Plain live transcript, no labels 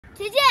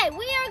Today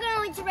we are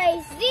going to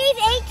race these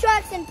 8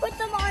 trucks and put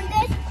them on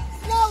this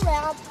snow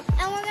ramp,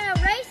 and we're going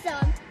to race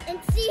them and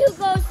see who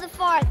goes the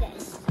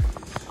farthest.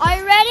 Are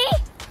you ready?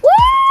 Woo!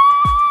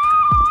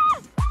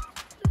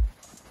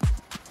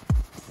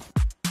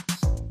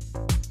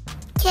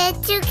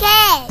 Kid to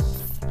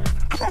kids.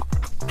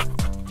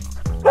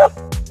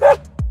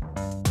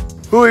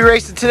 Who are we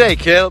racing today,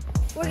 Caleb?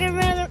 We're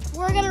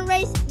gonna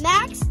race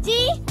Max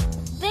D,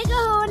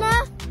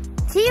 Megalodon,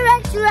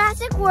 T-Rex,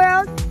 Jurassic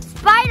World,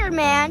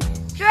 Spider-Man,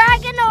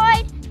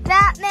 Dragonoid,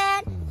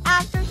 Batman,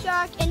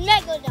 Aftershock, and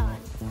Megalodon.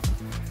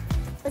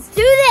 Let's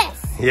do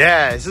this!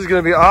 Yeah, this is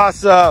gonna be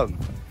awesome.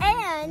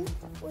 And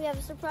we have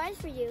a surprise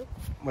for you.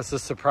 What's the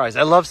surprise?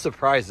 I love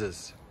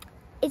surprises.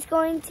 It's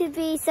going to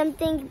be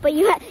something, but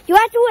you have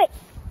to wait.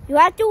 You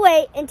have to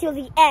wait until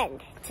the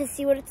end to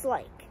see what it's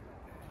like.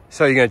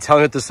 So you're gonna tell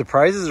me what the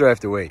surprise is, or I have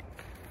to wait?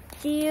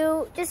 Do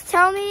you just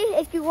tell me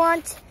if you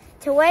want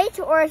to wait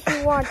or if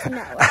you want to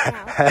know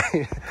right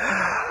now?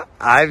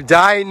 I'm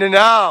dying to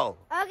know.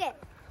 Okay,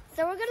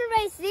 so we're gonna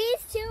race these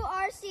 2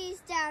 RCs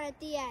down at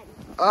the end.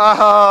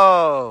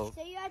 Oh.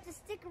 So you have to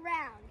stick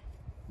around.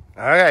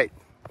 All right.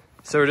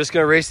 So we're just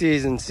gonna race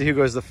these and see who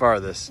goes the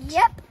farthest.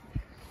 Yep.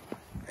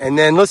 And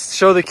then let's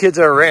show the kids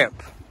our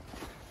ramp.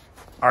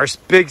 Our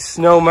big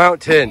snow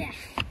mountain. Yeah.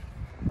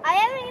 I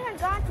haven't even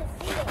gone to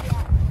see it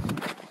yet.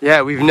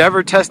 Yeah, we've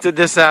never tested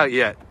this out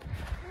yet.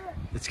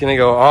 It's gonna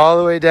go all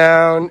the way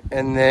down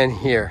and then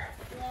here.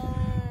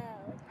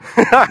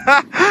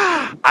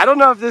 I don't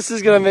know if this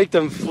is gonna make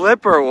them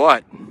flip or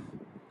what.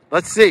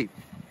 Let's see.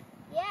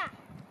 Yeah.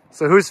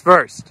 So who's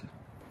first?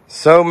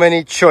 So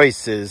many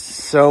choices,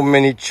 so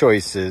many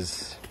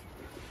choices.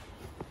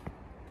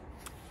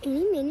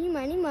 Eeny, meeny,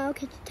 miny, moe,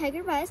 catch a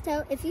tiger by his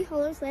toe. If he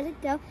hollers, let it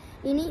go.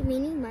 Eeny,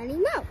 meeny, miny,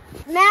 moe.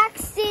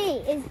 Max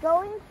C is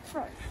going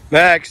first.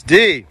 Max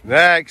D,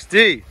 Max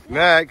D,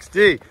 Max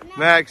D,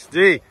 Max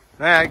D,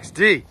 Max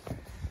D.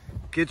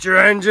 Get your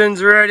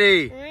engines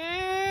ready.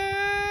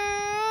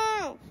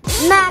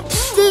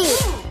 Max D.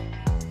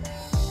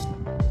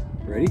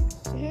 Ready?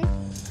 Mm-hmm.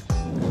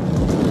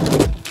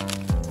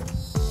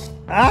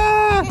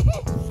 Ah!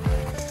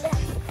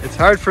 It's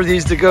hard for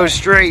these to go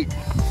straight.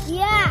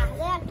 Yeah,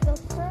 they have to go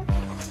first.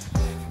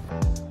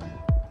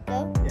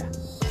 Go. Yeah.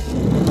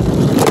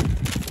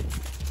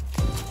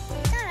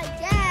 Not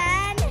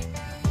again.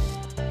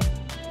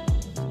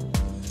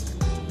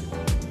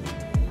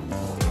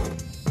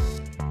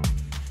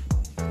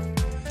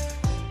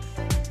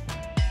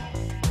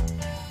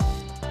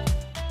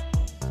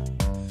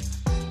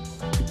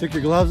 You took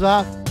your gloves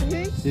off?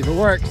 Mm-hmm. See if it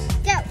works.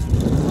 Go.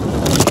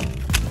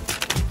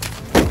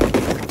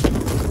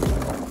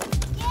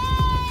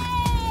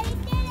 Yay! We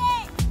did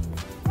it!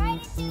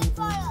 Right into the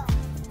puddle.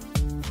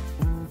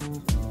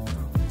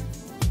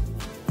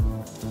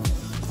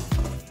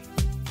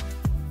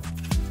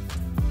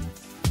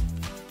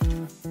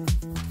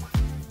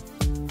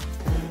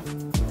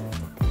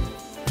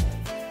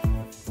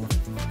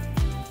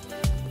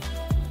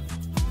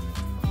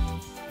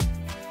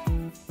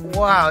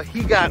 Wow,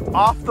 he got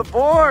off the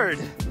board.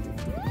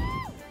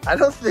 I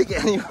don't think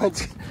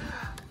anyone's, I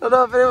don't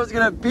know if anyone's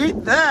gonna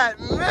beat that,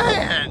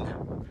 man.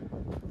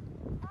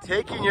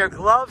 Taking your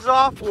gloves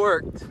off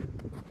worked.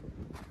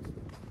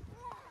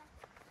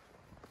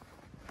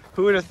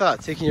 Who would have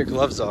thought taking your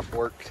gloves off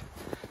worked?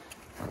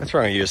 What's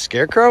wrong, are you a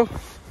scarecrow?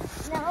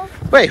 No.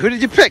 Wait, who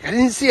did you pick? I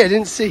didn't see.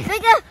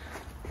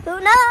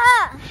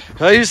 Megalodon.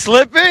 Are you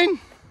slipping?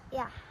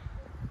 Yeah.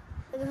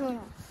 Megalodon.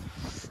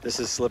 This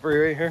is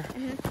slippery right here?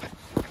 Mm-hmm.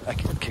 I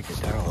can kick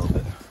it down a little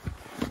bit.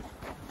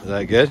 Is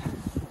that good?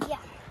 Yeah.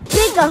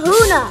 Big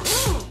kahuna.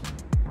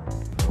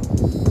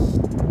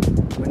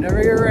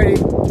 Whenever you're ready.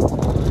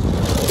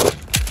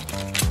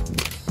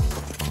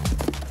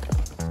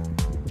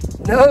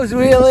 Nose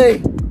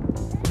wheelie.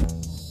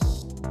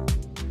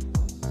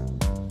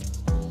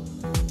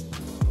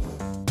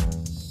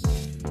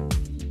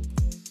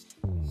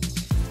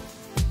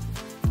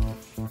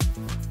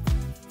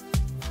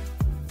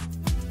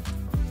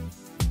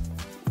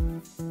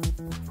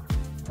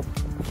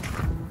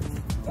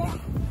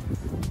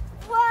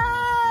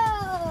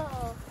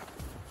 Whoa!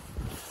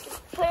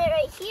 Put it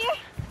right here.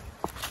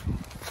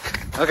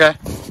 Okay.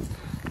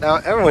 Now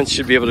everyone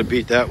should be able to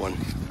beat that one.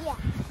 Yeah.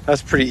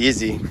 That's pretty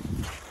easy.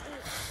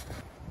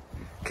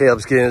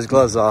 Caleb's getting his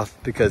gloves off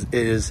because it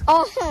is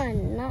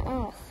On, not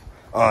off.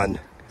 on.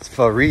 It's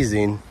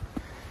freezing.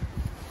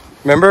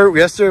 Remember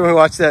yesterday when we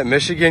watched that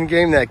Michigan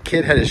game, that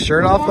kid had his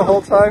shirt off the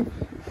whole time?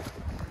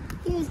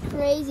 He was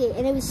crazy,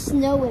 and it was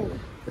snowing.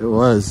 It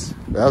was.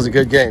 That was a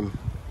good game.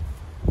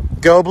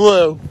 Go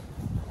Blue.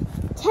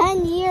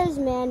 10 years,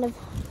 man.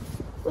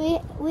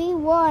 We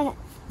won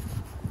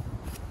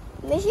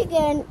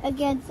Michigan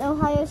against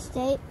Ohio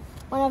State,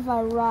 one of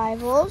our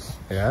rivals.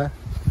 Yeah?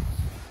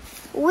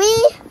 It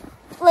was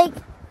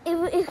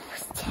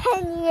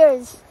 10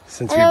 years.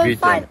 Since we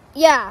beat them.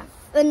 Yeah,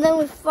 and then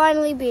we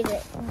finally beat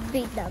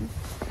them.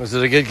 Was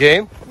it a good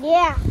game?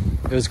 Yeah.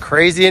 It was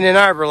crazy in Ann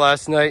Arbor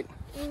last night.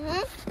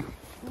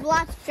 Mm-hmm.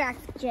 Lots of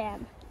traffic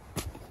jam.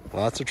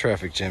 Lots of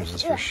traffic jams,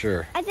 that's for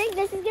sure. I think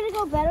this is gonna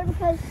go better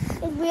because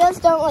his wheels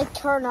don't like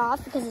turn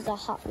off because it's a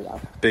Hot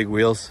Wheel. Big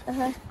wheels.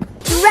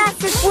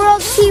 Jurassic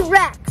World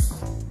T-Rex.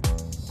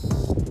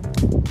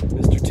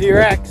 Mr.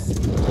 T-Rex.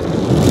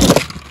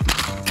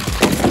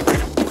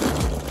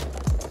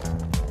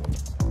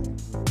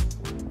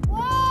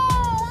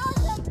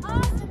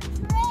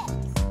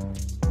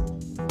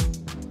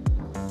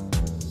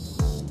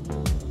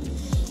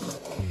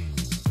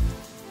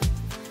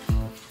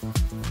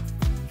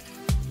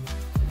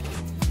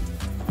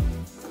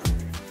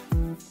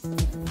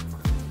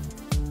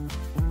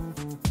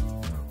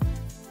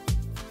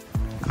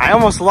 I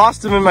almost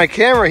lost him in my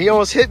camera. He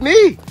almost hit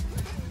me.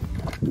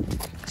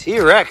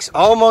 T-Rex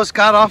almost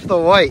got off the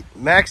white.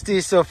 Max D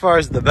so far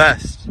is the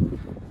best.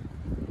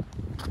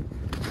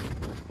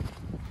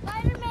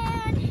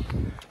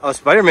 Spider-Man. Oh,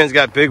 Spider-Man's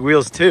got big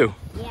wheels too.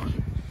 Yeah.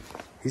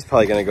 He's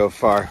probably gonna go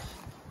far.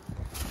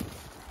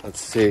 Let's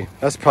see.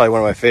 That's probably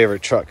one of my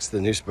favorite trucks. The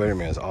new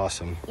Spider-Man is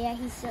awesome. Yeah,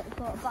 he's so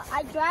cool. But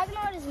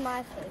Dragonoid is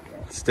my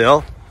favorite.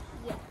 Still?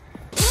 Yeah.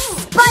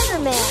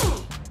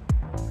 Spider-Man.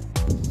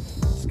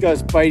 Let's go,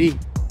 Spidey.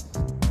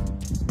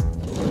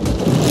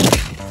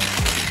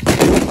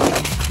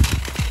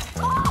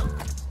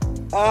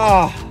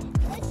 Oh.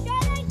 Let's try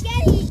that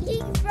again.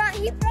 He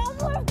probably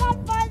would have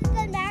gone farther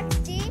than Max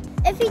D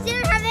if he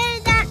didn't have any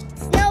of that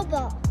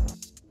snowball.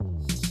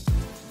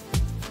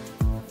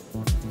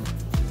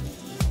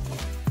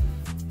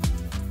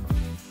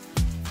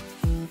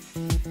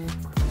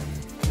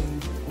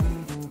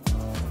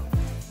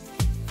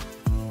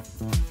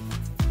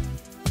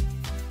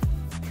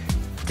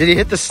 Did he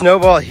hit the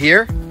snowball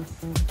here?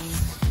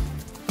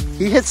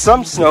 He hit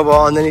some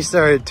snowball and then he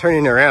started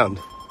turning around.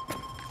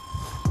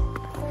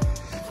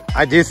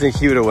 I do think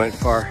he would have went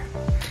far.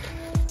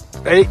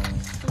 Ready?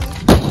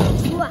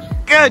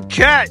 Good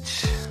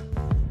catch.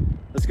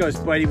 Let's go,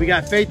 Spidey. We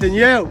got faith in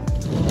you.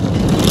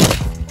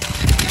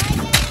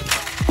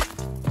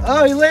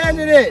 Oh, he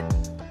landed it.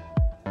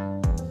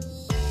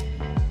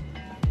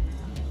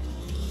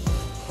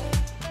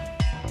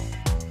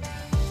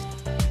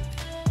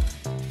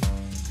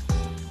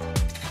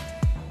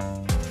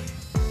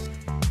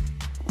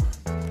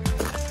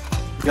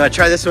 You want to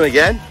try this one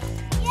again?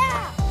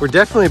 Yeah. We're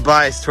definitely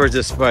biased towards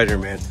this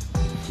Spider-Man.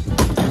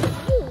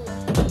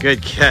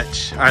 Good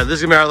catch. All right, this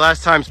is gonna be our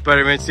last time,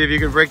 Spider-Man. See if you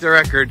can break the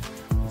record.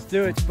 Let's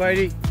do it,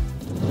 Spidey.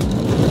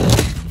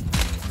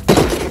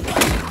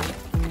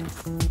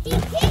 He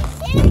keeps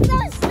hitting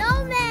those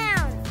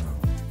snowman.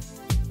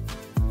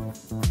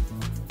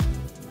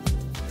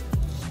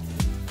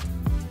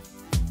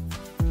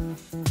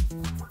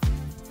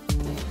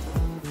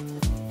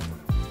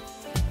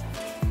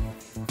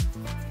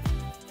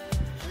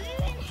 Do we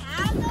even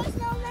have those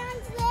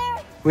snowmans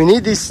there? We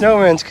need these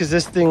snowmans because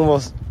this thing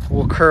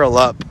will curl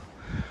up.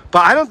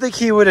 But I don't think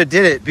he would have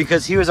did it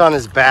because he was on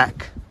his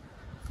back.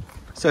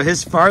 So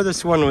his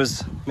farthest one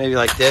was maybe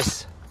like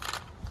this.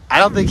 I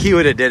don't think he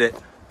would have did it.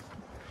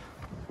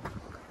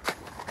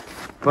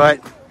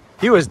 But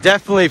he was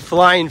definitely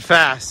flying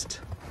fast.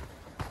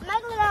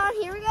 Megalodon,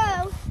 here we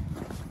go.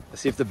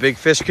 Let's see if the big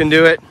fish can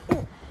do it.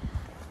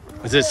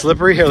 Is it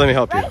slippery? Here, let me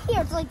help you. Right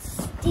here, it's like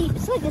steep.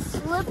 It's like a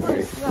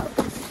slippery slope.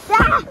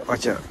 Ah!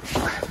 Watch out.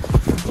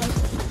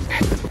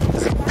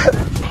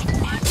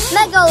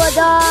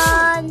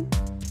 Megalodon.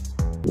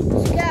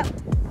 Let's go.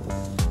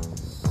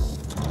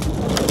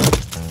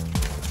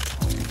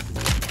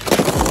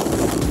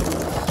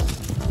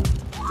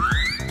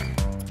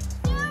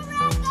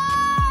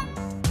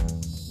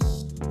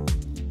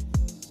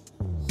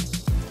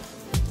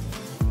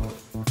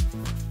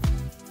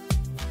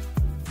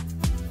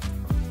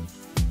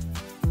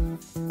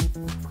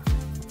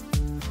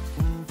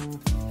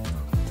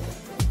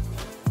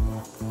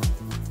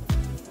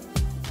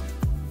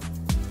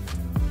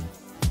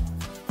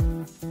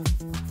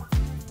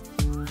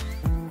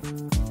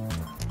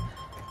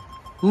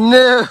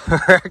 New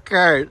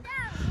record.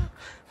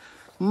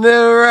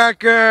 New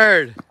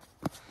record.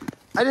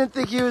 I didn't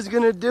think he was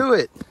gonna do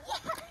it. Yeah,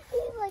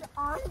 he's like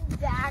on his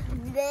back.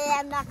 Nah,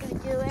 I'm not gonna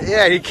do it.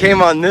 Yeah, he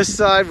came on this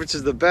side, which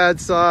is the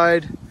bad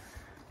side.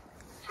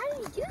 How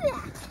do you do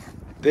that?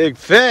 Big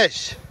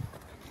fish.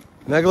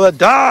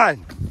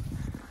 Megalodon.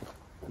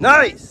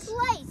 Nice.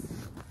 Slice.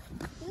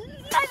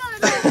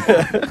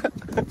 Megalodon.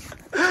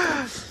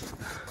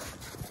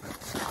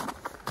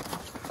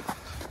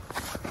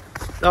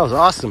 That was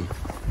awesome.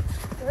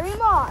 3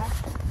 more.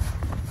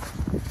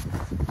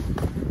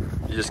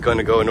 You're just going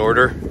to go in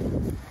order?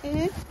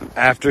 Mm-hmm.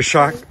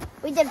 Aftershock?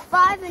 We did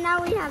 5 and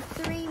now we have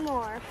 3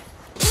 more.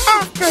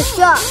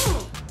 Aftershock.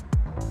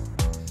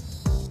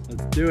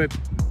 Let's do it.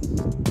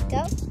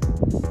 Go.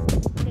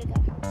 Here we go.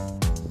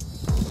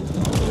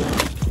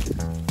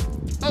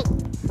 Oh.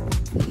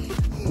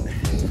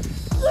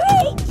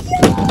 Great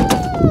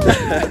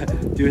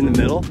job! Do in the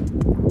middle?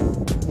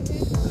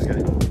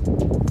 Okay.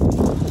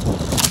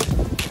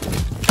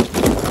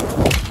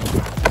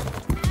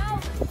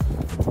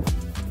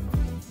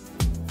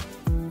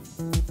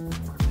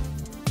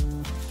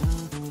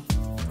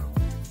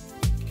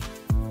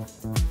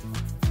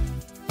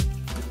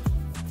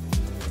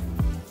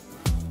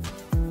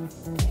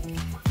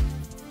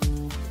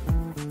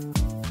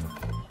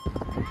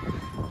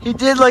 He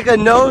did like a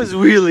nose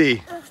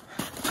wheelie.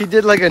 He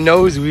did like a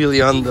nose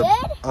wheelie on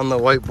the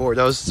whiteboard.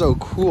 That was so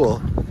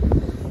cool.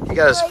 He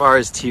got as far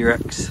as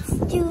T-Rex.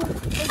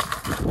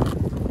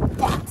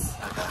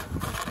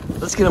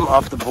 Let's get him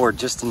off the board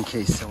just in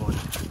case someone.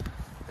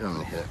 I'm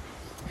gonna hit it.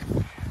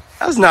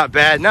 That was not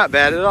bad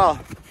at all.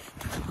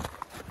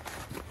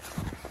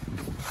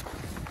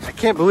 I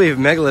can't believe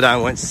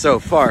Megalodon went so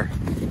far.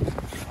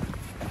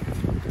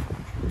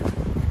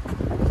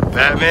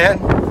 Batman?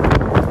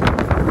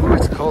 Ooh,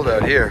 it's cold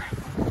out here.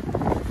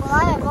 Well,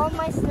 I have all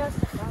my snow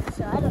stuff on,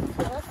 so I don't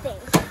feel a thing.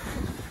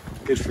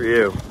 Good for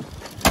you.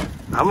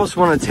 I almost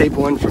want to tape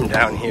one from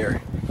down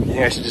here. You think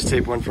I should just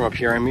tape one from up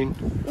here, I mean?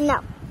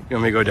 No. You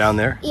want me to go down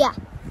there? Yeah.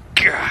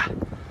 Gah.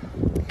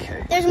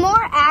 Okay. There's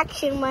more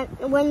action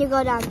when you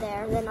go down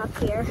there than up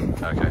here.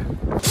 Okay.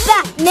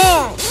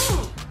 Batman!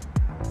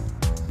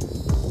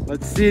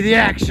 Let's see the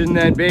action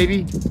then,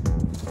 baby.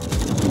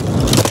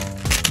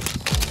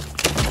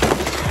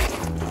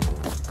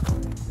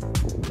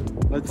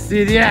 Let's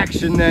see the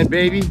action then,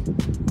 baby.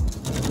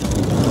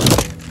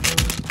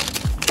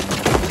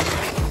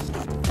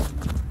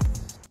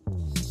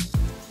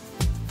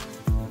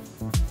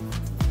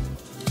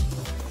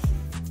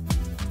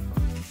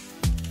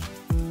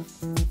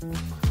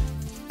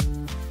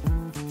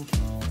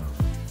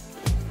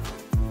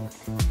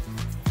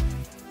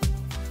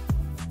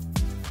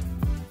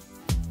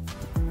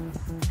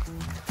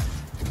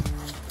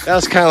 That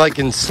was kind of like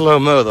in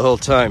slow-mo the whole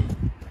time.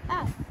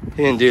 Oh.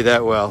 He didn't do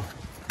that well.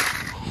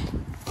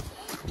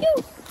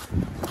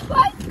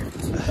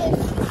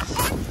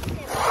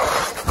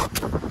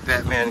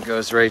 Batman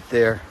goes right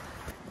there.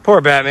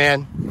 Poor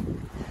Batman.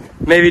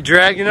 Maybe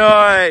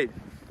Dragonoid.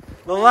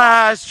 The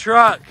last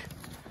truck.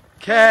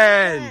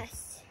 Can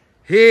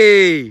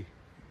he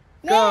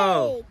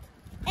go?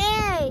 Make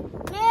a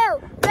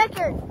new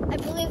record. I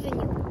believe in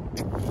you.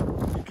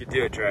 You can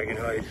do it,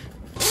 Dragonoid.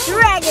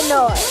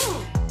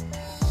 Dragonoid.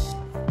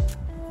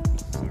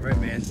 All right,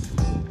 man.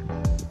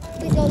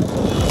 Please go.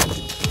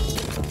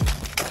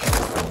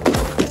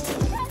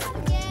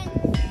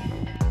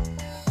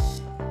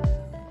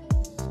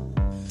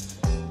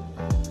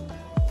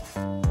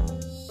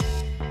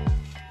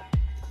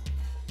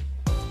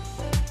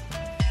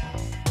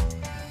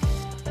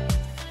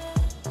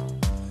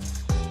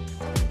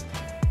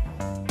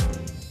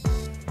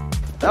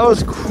 That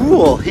was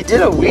cool. He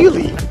did a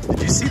wheelie.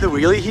 Did you see the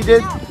wheelie he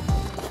did? No.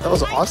 That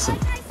was awesome.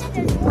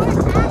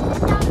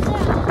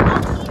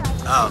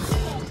 Oh.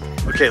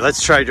 Okay,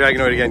 let's try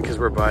Dragonoid again because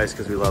we're biased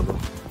because we love him.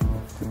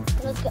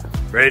 Let's go.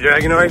 Ready,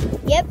 Dragonoid?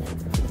 Yep.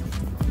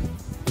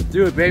 Let's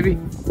do it, baby.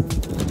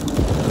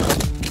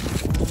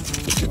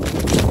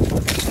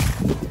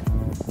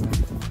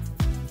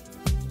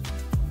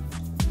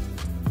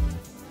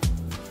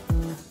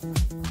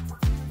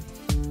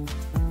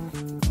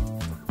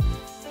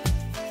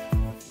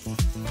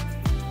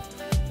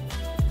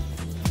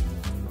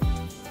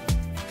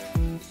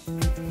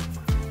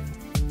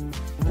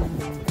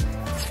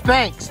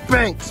 Spank,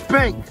 spank,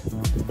 spank.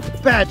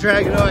 Bad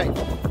Dragonoid.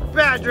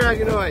 Bad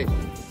Dragonoid.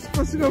 It's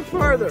supposed to go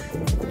farther. It's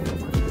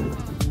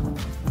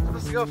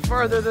supposed to go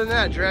farther than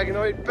that,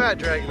 Dragonoid. Bad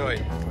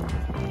Dragonoid.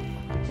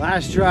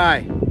 Last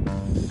try.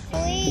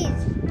 Please,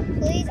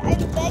 please, I'm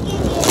begging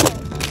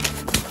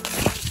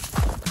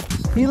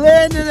you. He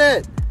landed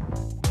it.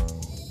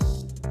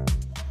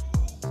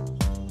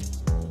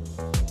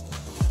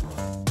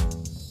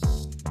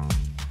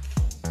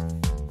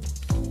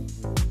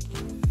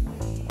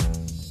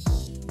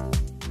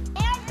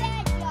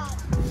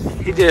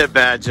 He did a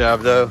bad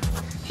job though.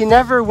 He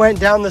never went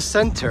down the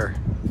center.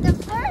 The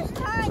first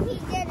time he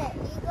did it,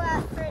 he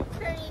got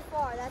pretty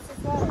far. That's the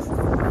farthest.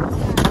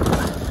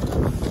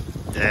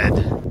 Dead.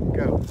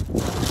 Go.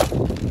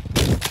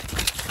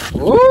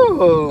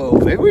 Whoa,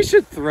 maybe we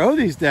should throw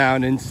these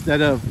down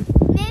instead of...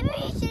 Maybe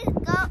you should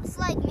go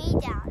slide me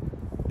down.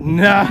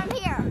 Nah. From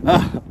here.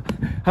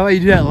 How about you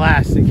do that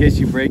last in case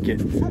you break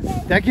it?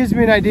 Okay. That gives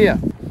me an idea.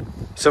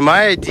 So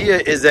my idea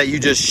is that you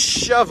just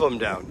shove them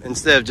down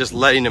instead of just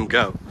letting them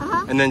go.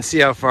 And then see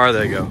how far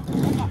they go.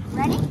 Okay,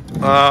 ready?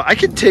 I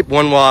could tape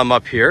one while I'm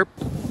up here.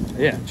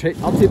 Yeah,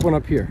 I'll tape one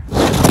up here.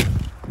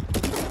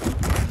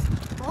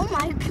 Oh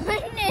my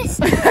goodness.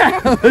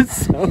 That was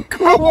so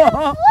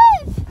cool.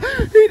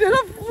 He did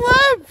a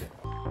flip.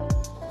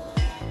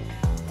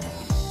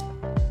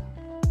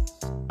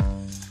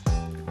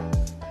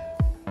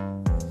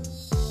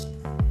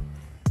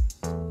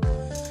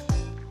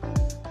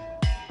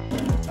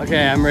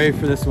 Okay, I'm ready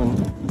for this one.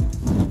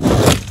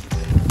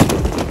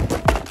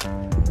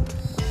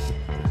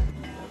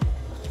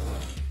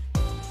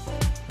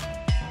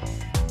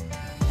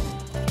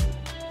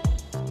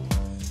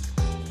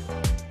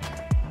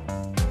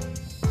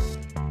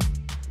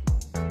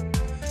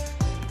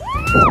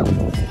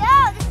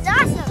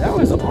 That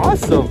was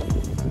awesome.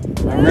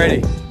 I'm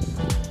ready.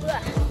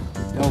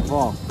 Don't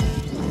fall.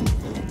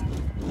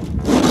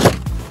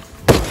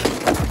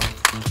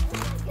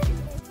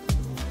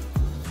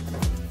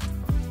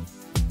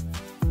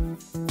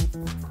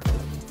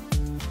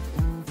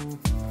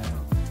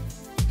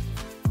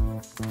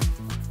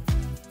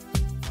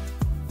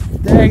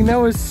 Dang, that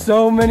was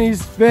so many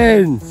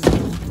spins.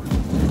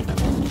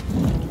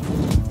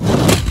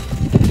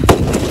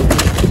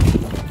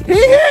 He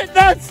hit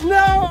the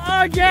snow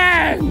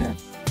again!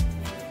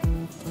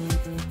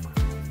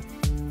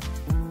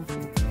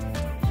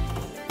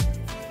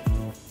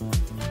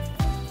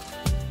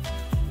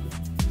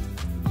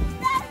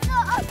 That's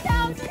not a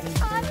thousand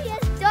times he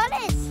has done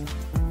it.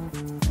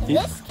 In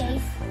this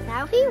case,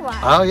 now he won.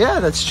 Oh yeah,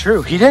 that's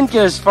true. He didn't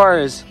get as far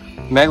as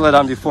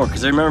Megalodon before,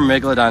 because I remember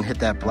Megalodon hit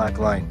that black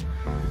line.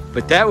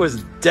 But that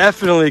was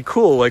definitely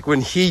cool. Like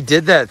when he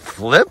did that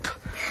flip,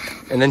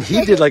 and then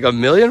he did like a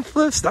million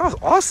flips. That was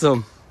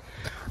awesome.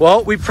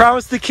 Well, we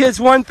promised the kids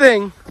one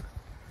thing.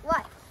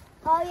 What?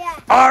 Oh yeah.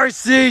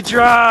 RC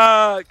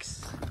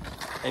trucks!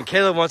 And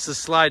Caleb wants to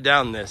slide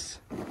down this.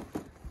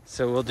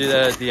 So we'll do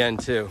that at the end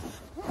too.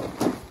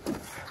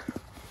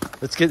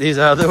 Let's get these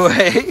out of the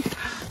way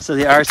so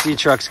the RC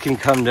trucks can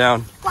come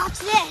down. Watch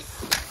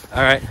this.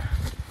 All right.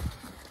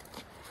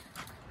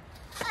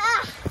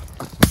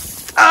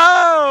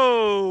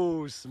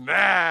 Oh,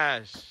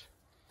 smash.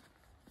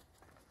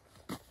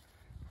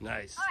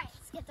 Nice. All right,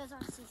 let's get those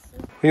RCs.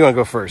 Who do you want to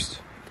go first?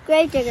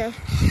 Grave digger.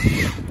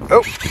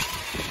 Oh,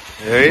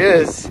 there he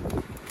is.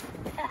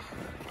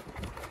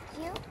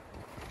 You?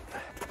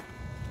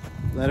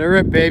 Let her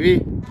rip,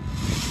 baby.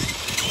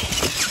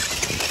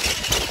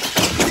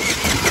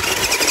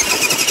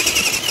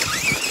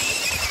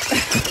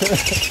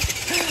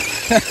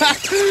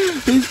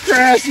 He's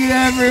crashing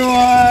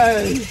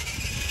everyone.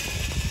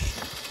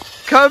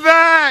 Come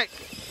back.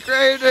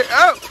 Grave digger.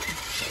 Oh,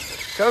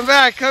 come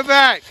back, come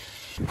back.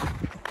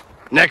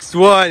 Next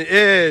one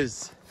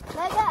is...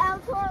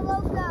 Megalodon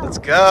Loco. Let's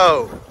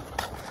go.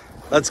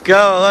 Let's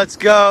go, let's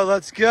go,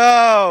 let's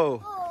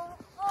go. Oh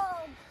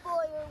boy,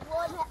 you're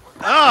one.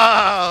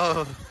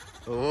 Oh,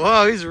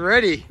 whoa, he's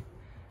ready.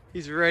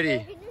 He's ready.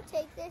 Can you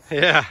take this?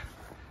 Yeah.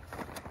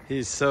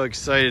 He's so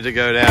excited to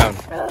go down.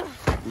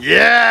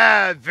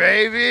 Yeah,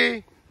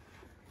 baby.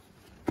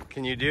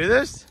 Can you do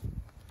this?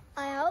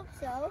 I hope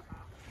so.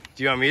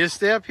 Do you want me to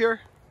stay up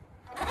here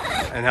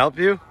and help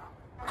you?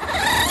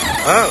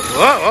 Oh,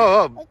 whoa,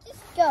 whoa, whoa. Let's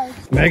just go.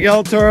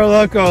 Miguel Toro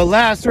Loco,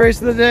 last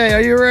race of the day.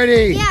 Are you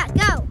ready? Yeah,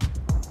 go.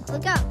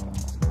 Look up.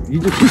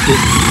 You just keep it.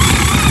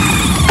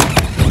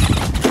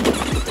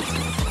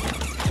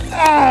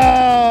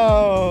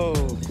 Oh!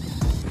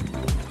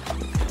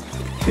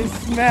 He's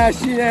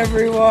smashing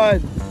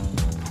everyone.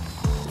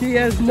 He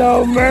has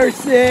no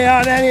mercy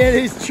on any of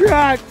these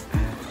trucks.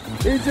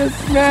 He's just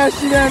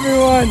smashing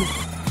everyone.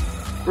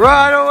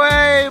 Run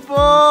away,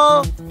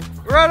 bull!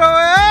 Run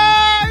away!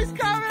 Oh, he's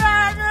coming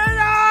at me!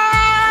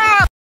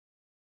 No!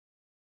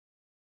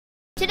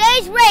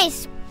 Today's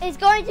race is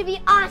going to be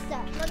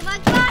awesome. Look at my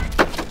clock.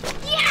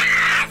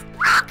 Yes!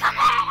 Oh, come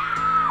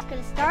on! It's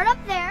gonna start up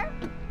there.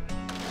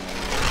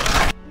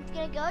 It's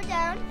gonna go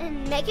down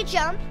and make a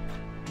jump.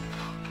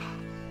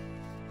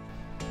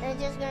 And it's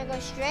just gonna go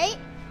straight.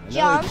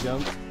 Jump.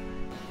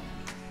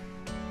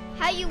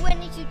 How you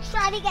win is you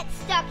try to get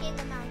stuck in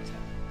the mountain.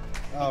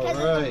 Because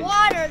of the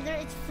water,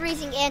 it's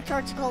freezing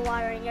Antarctica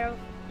water, and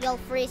you'll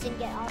freeze and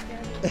get all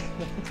dirty.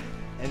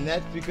 And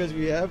that's because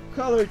we have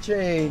color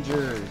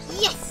changers.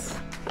 Yes,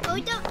 but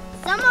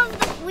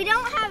we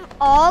don't have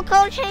all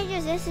color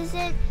changes. This is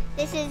it,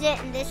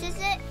 and this is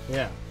it.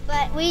 Yeah.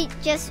 But we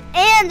just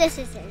this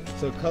is it.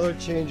 So color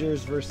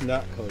changers versus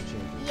not color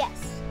changers.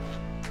 Yes.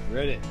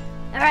 Ready?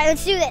 All right,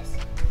 let's do this.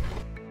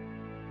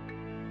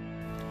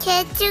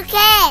 Kids to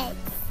kids.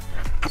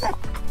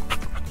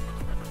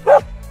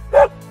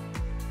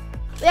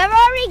 We have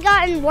already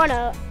gotten one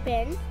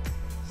open.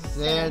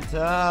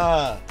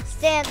 Santa.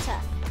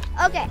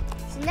 Okay,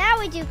 so now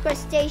we do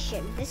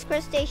crustacean. This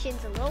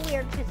crustacean's a little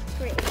weird because it's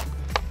green.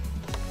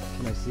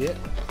 Can I see it?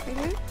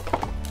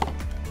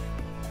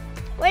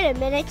 Wait a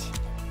minute.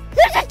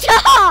 There's a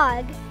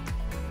dog!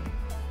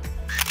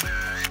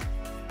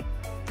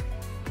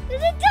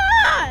 There's a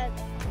dog!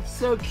 It's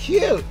so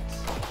cute.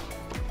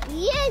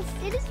 Yes,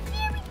 it is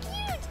very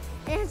cute.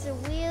 It has a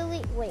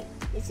wheelie. Wait,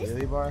 is this?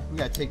 Wheelie bar? We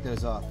gotta take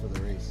those off for the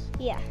race.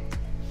 Yeah.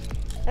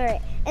 All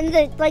right, and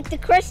the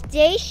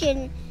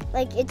crustacean,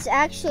 like it's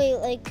actually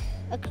like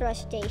a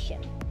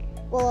crustacean.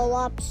 Well, a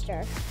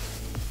lobster.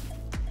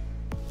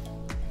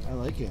 I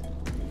like it.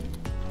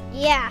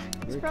 Yeah,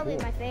 it's Very probably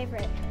cool. my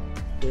favorite.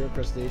 Favorite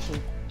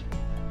crustacean?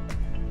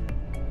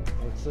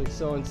 Looks like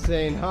someone's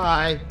saying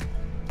hi.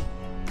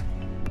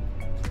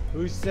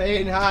 Who's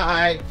saying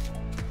hi?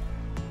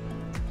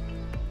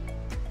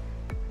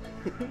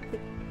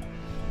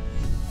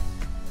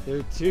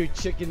 They're too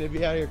chicken to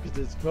be out here because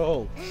it's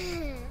cold.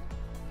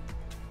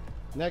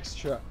 Next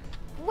truck.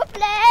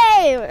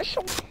 Whiplash!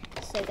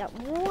 Say that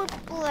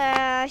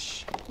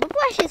whiplash.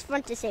 Whiplash is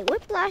fun to say.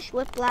 Whiplash,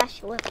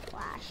 whiplash,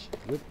 whiplash.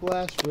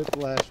 Whiplash,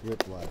 whiplash,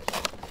 whiplash.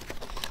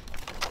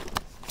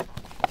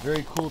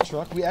 Very cool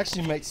truck. We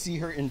actually might see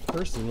her in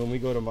person when we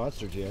go to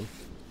Monster Jam.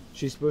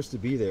 She's supposed to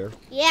be there.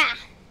 Yeah,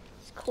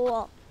 it's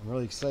cool. I'm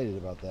really excited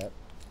about that.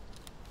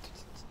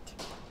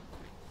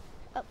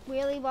 Up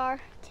wheelie bar,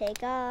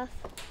 take off.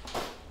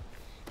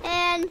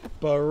 And then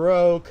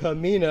Bro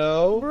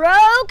Camino. Bro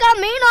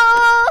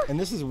Camino. And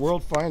this is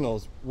World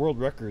Finals, World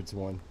Records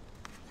one.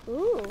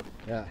 Ooh.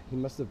 Yeah, he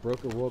must have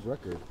broke a world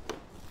record.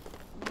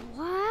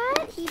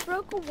 What? He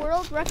broke a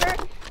world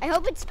record? I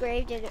hope it's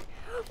Gravedigger.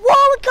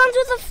 Whoa, it comes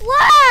with a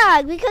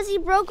flag because he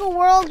broke a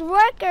world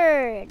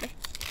record.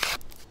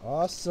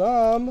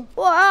 Awesome.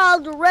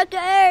 World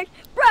record,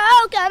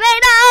 Bro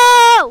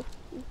Camino.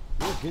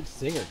 You're a good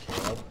singer,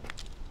 Caleb.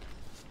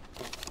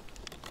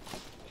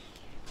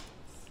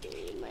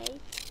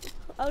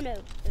 Oh no,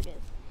 there it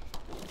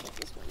is. Take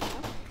this one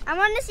now. I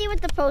want to see what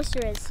the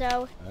poster is,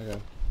 so.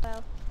 Okay.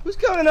 Well. Who's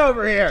coming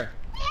over here?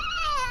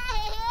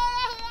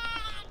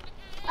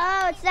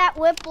 Oh, it's that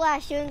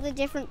Whiplash doing the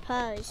different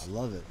pose. I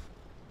love it.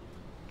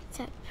 Is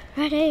that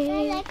ready?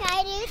 Can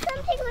I do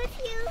something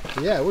with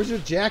you? Yeah, where's your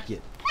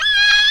jacket?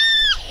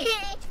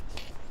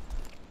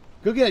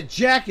 Go get a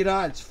jacket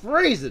on, it's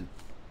freezing.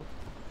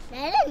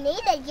 I don't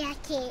need a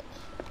jacket.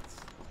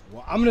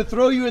 Well, I'm gonna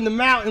throw you in the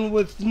mountain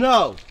with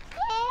snow.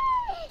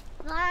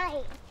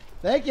 Fine.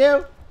 Thank you.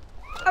 All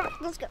right,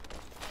 let's go.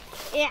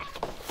 Yeah.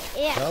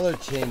 Yeah. Color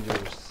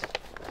changers.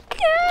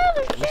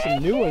 There's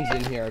some new ones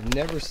in here I've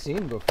never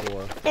seen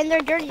before. And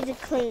they're dirty to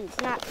clean, it's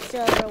not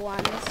silver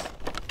ones.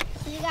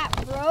 So you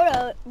got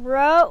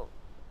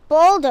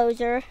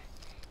Bulldozer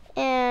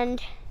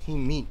and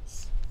Team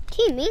Meats.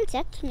 Team Means,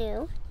 that's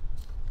new.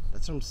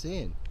 That's what I'm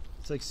saying.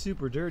 It's like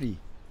super dirty.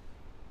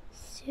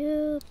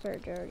 Super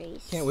dirty.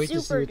 Can't wait to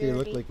see super what they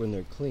look dirty. like when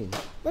they're clean.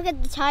 Look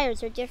at the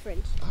tires, they're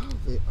different. Oh,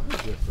 they are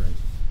different.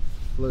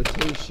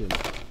 Flotation.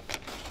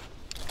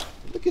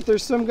 Look at,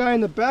 there's some guy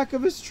in the back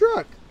of his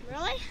truck.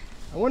 Really?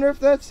 I wonder if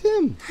that's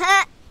him.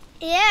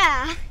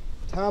 Yeah.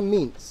 Tom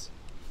Means.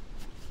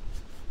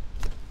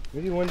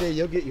 Maybe one day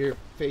you'll get your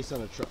face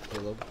on a truck,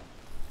 Caleb.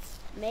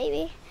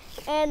 Maybe.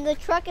 And the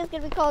truck is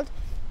going to be called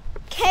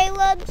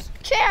Caleb's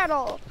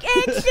Channel.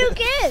 Kids to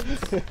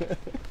kids.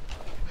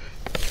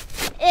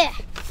 Yeah.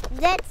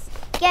 Let's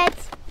get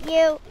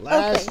you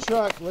Last open.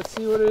 truck. Let's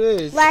see what it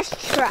is. Last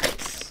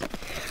trucks.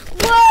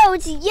 Whoa,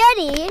 it's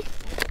Yeti.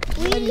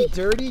 Yeti,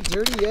 dirty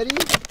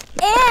Yeti.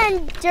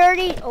 And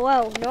dirty,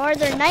 whoa,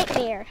 Northern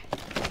Nightmare.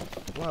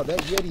 Wow, that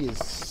Yeti is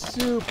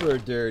super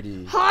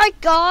dirty. Hi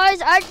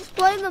guys, I just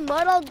play in the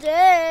mud all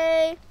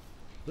day.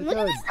 Look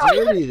at how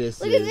this. dirty this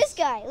is. Look at this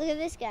guy. Look at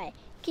this guy.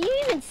 Can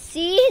you even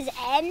see his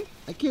N?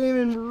 I can't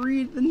even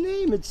read the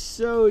name. It's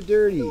so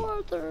dirty.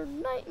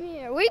 Northern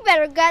Nightmare. We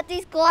better get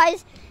these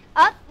guys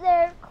up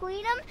there,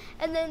 clean them,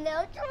 and then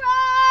they'll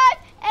drive.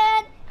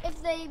 And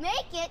if they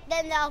make it,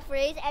 then they'll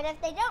freeze. And if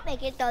they don't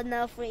make it, then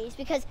they'll freeze.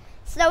 Because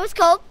snow is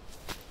cold,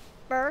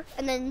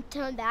 and then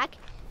turn back.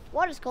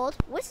 Water's cold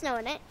with snow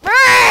in it.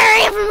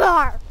 Even more.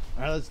 All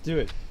right, let's do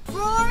it.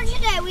 For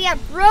today, we have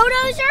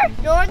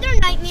Bulldozer, Northern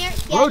Nightmare,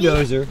 Yeti.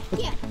 Bulldozer?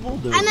 Yeah.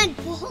 Bulldozer. I meant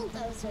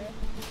Bulldozer.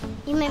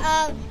 You meant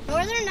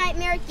Northern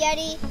Nightmare,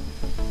 Yeti.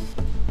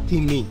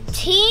 Team Means.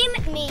 Team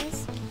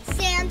means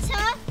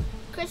Santa,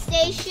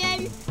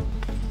 Crustacean,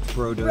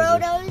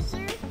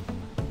 Bulldozer,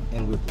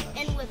 And Whiplash.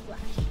 and Whiplash.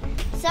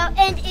 So,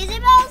 and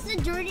Isabel's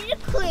the dirty to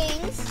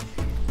cleans.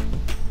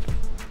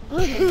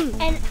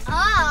 And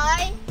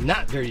I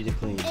Not dirty to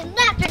clean. am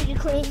not dirty to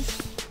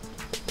cleans.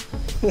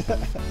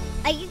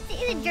 I can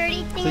see the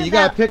dirty thing So you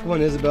gotta pick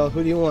one, Isabel.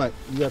 Who do you want?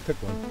 You gotta pick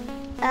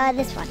one.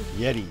 this one.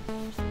 Yeti.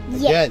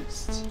 Yeah.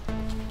 Against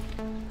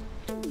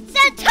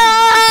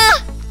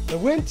Santa! the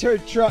winter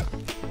truck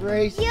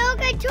race. You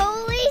can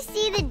totally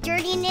see the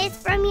dirtiness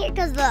from here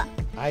because look,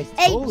 I it's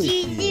totally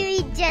see it.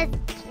 usually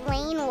just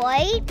plain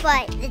white,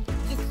 but it's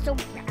just so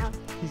brown.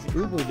 He's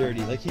uber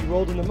dirty, like he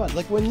rolled in the mud.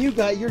 Like when you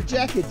got your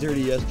jacket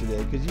dirty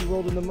yesterday because you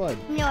rolled in the mud.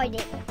 No, I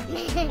didn't.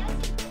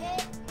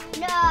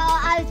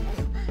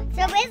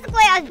 So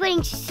basically I was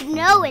putting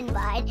snow in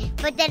mud,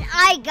 but then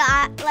I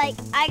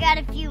got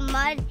a few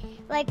mud,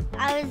 like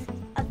I was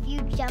a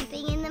few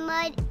jumping in the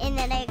mud, and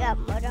then I got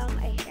mud on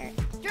my shirt.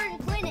 Dirty,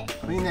 clean it.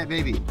 Clean that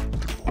baby.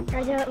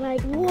 I don't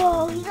like,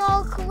 whoa, he's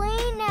all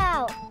clean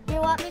now. Do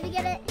you want me to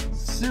get it?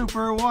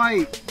 Super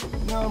white.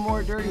 No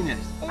more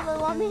dirtiness. Do you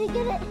want me to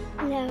get it?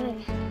 No.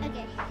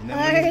 Okay. And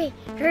then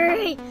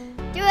Hurry.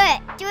 Do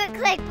it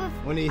quick.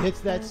 when he hits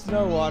that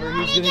snow water,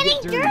 he's You're gonna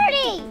get getting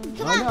dirty.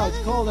 dirty. I know, it's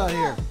cold out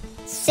here.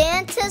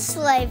 Santa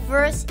sleigh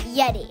versus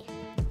Yeti.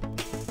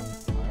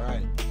 All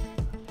right.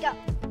 Go.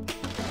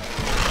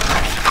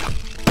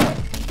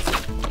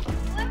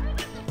 Whoever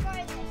goes the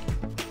farthest.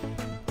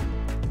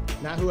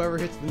 Not whoever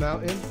hits the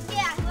mountain.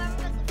 Yeah, whoever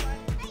goes the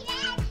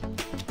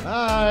farthest.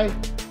 Bye.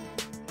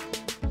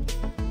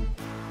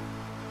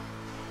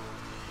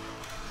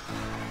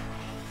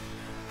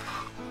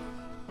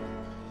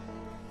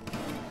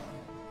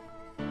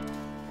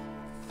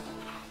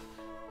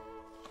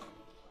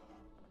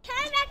 Come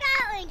back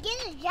out and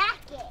get a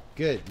jacket.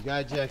 Good, you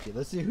got a jacket.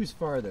 Let's see who's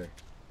farther.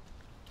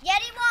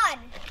 Yeti won.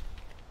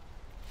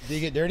 Did you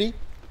get dirty?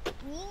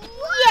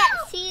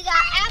 Yes, he got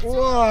absolutely.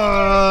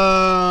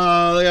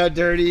 Whoa, look how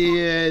dirty he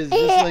is.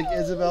 Just like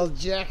Isabel's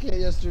jacket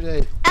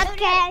yesterday.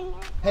 Okay.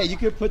 Hey, you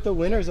could put the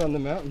winners on the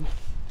mountain.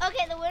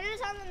 Okay, the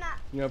winner's on the map.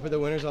 You want to put the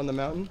winners on the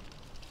mountain?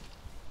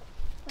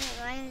 Wait,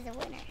 what? I'm the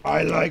winner.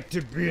 I like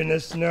to be in the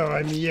snow.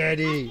 I'm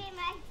Yeti. Okay,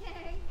 my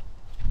turn.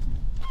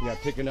 You gotta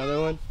pick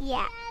another one?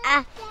 Yeah.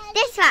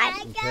 This one.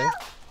 Okay.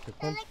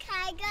 Pick one. Can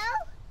I go?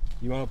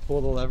 You wanna pull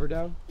the lever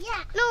down? Yeah.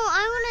 No,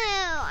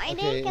 I wanna.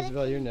 Okay,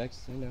 Isabel, you're next.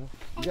 I know.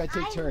 You gotta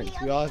take turns.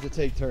 We all have to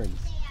take turns.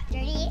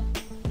 Dirty.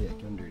 Yeah,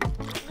 come dirty.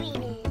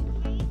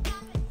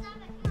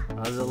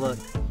 How does it look?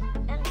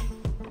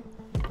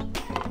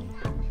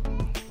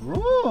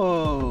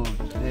 Whoa,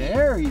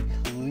 very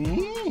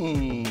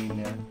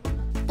clean.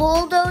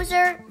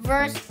 Bulldozer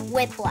versus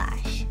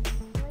Whiplash.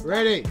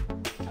 Ready?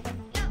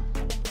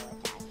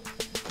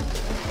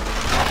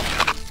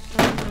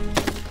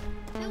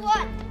 Who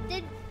won?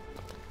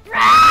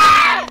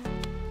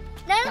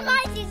 None of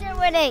my teams are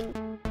winning.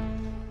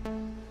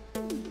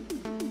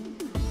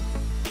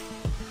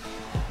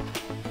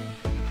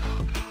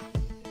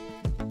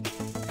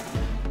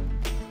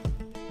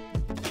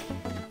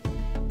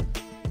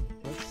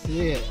 Let's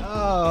see it.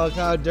 Oh, look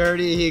how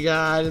dirty he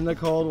got in the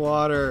cold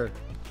water.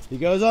 He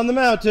goes on the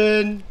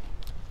mountain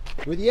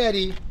with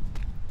Yeti.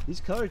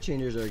 These color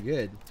changers are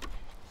good.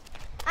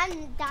 I'm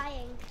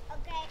dying.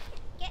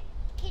 Okay.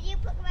 Can you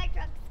put my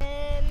truck?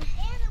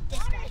 This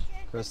guy.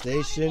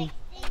 Crustacean.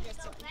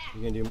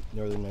 You're gonna do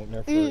Northern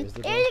Nightmare for Here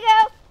Isabel? you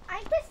go.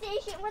 I'm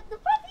crustacean with the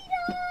puppy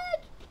dog.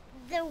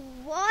 The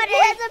water.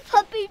 It has a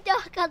puppy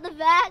dog on the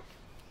back.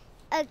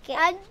 Okay.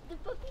 And the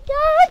puppy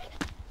dog.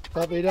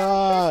 Puppy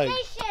dog.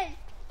 Crustacean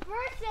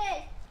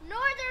versus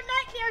Northern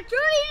Nightmare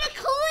dirty to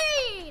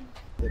clean.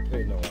 They put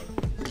it in the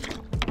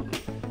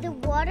water. The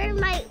water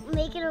might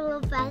make it a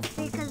little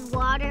faster because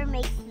water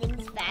makes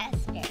things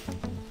faster.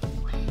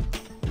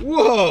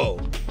 Whoa!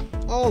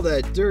 All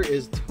that dirt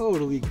is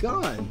totally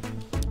gone.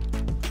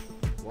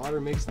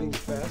 Water makes things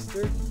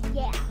faster?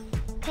 Yeah.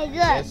 Okay,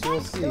 Yes, look. we'll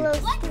It's see. a little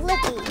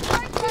slippy.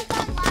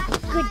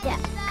 Good job.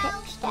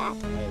 Catch that. I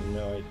have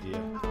no idea.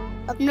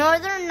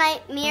 Northern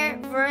Nightmare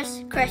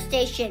versus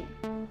Crustacean.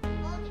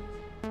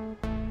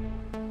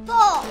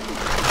 Ball.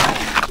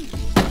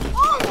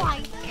 Oh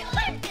my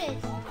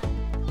goodness!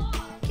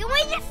 Can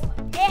we just?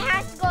 It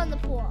has to go in the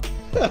pool.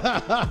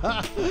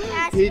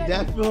 He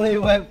definitely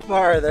went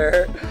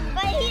farther.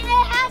 But it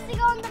has to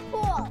go in the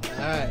pool.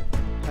 Alright,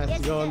 has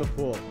to go in the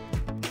pool.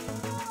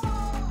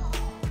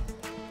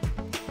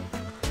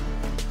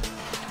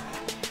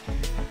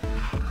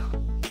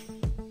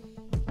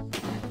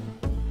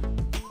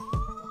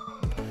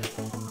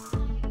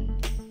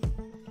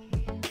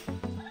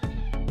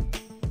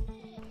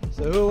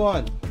 So who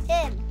won?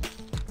 Him.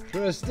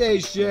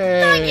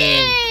 Crustacean!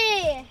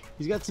 Lucky!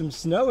 He's got some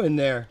snow in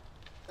there.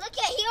 Look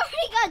at, he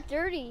already got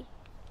dirty.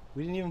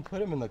 We didn't even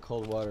put him in the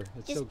cold water.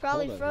 It's Just so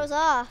probably cold out froze here.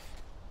 off.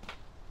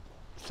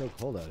 It's so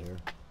cold out here.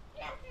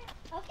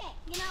 Okay.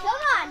 You know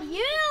Come on,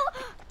 you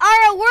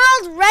are a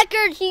world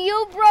record.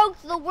 You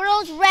broke the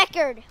world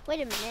record.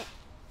 Wait a minute.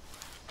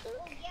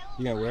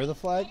 You gonna wear the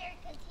flag?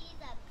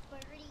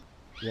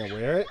 You gonna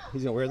wear it?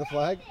 He's gonna wear the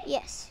flag?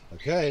 Yes.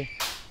 Okay.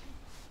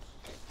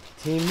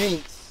 Team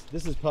Minx.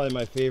 This is probably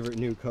my favorite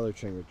new color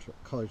changer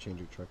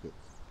truck.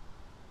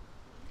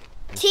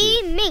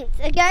 Team Minx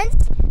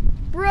against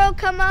Bro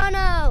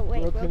Camino.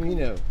 Wait, Bro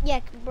Camino. Yeah,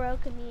 Bro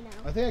Camino.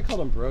 I think I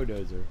called him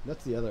Bulldozer.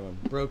 That's the other one.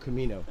 Bro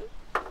Camino.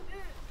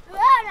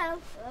 Oh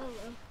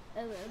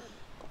no.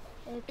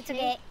 it's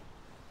okay.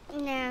 No.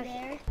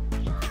 There.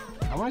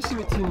 I want to see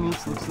what Team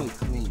Minx looks like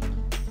clean.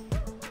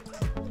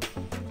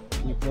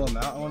 Can you pull him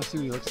out? I want to see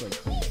what he looks like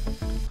clean.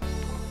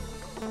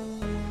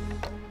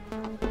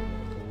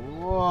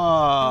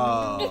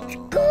 Whoa. It's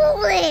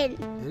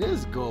golden. It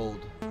is gold.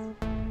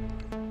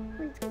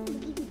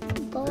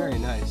 Gold. Very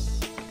nice.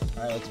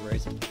 All right, let's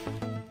race him.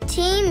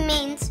 Team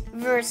Minx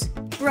versus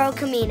Bro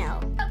Camino.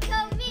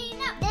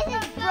 This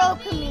is Bro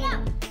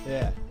Camino.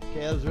 Yeah.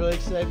 Caleb's really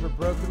excited for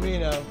Bro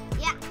Camino.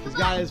 Yeah. He's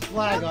got his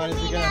flag on.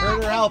 Is he gonna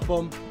hurt or help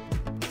him?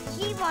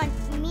 She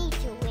wants me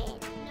to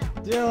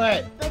win. Do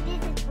it. But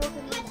this is Bro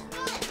Camino.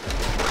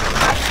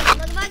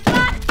 Look at my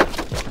spot.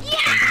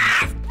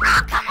 Yes! Bro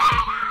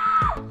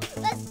Camino!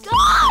 Let's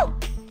go!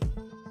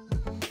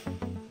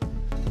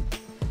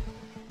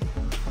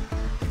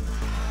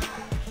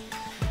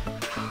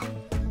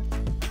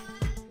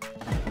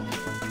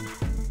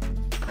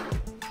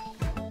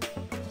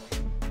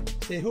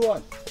 Say who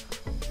won?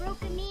 Bro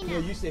Camino. No,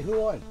 you say who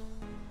won.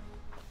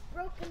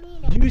 Bro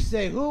Camino. You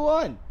say who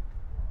won.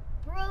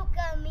 Bro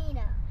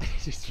Camino.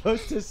 You're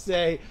supposed to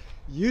say,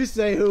 you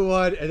say who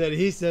won, and then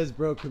he says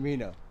Bro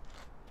Camino.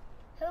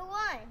 Who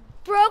won?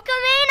 Bro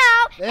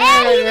Camino! There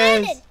And he it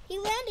landed! is. He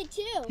landed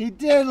too. He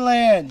did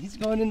land. He's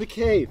going in the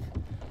cave.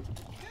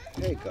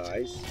 Hey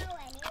guys. Camino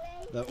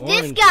anyway. The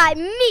This orange. guy,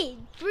 me.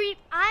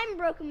 I'm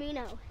Bro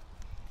Camino.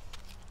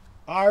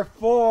 Our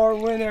 4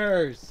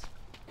 winners.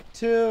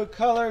 2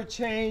 color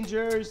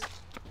changers.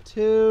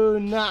 2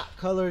 not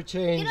color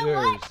changers. You know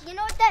what? You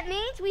know what that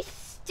means? We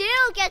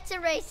still get to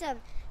race him.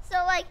 So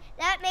like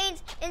that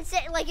means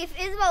instead, like if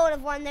Isabel would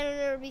have won, then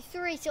there would be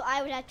 3. So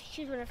I would have to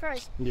choose winner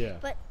first. Yeah.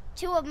 But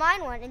 2 of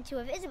mine won and 2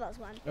 of Isabel's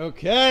won.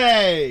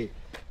 Okay.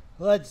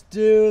 Let's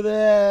do this.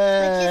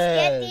 Let's just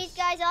get these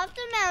guys off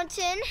the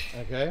mountain.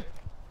 Okay.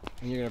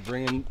 And you're gonna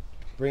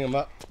bring him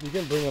up. You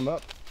can bring him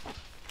up.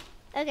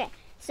 Okay,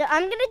 so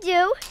I'm gonna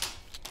do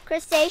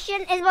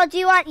crustacean. Isabel, do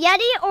you want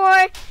Yeti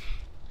or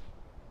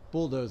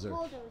Bulldozer?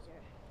 Bulldozer?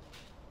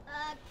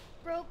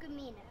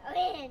 Brocamino.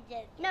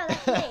 No,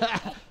 that's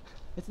me.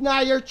 It's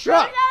not your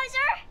truck.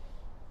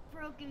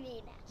 Bulldozer?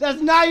 Brocamino.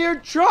 That's not your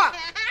truck.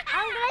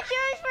 I'm gonna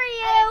choose for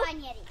you.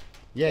 On Yeti.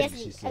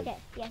 Yeti, she said. Okay,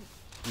 yes.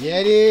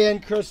 Yeti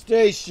and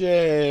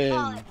crustacean.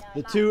 Oh, no,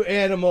 The not- 2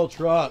 animal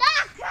trucks.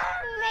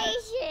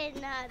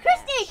 Compilation.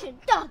 Crustacean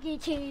doggy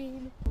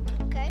team.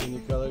 Okay, Can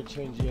you color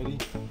change Yeti?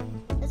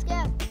 let's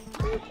go.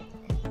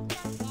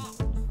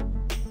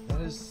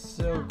 That is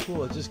so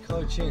cool. It just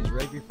color changed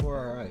right before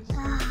our eyes.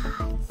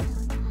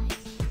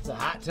 It's a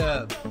hot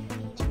tub.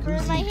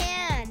 Where's my Jacuzzi.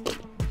 hand?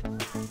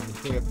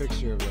 Let's take a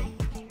picture of them.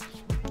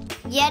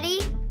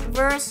 Yeti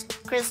versus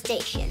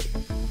crustacean.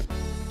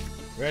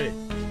 Ready?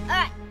 All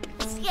right,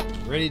 let's get.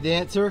 Ready,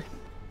 dancer?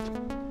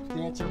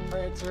 Dancer,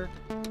 prancer.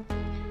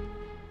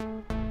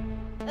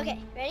 Okay,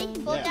 ready?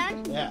 Pull it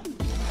down. Yeah.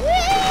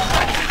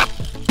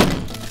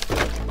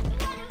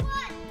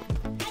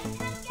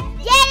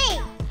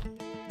 Yeti!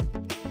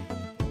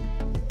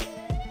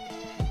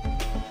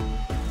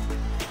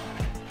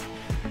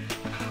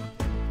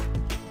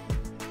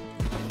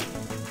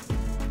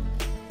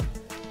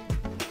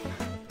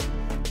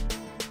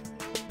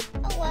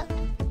 Oh well.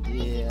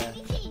 Yeah.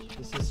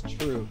 This is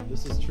true.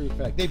 This is true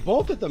fact. They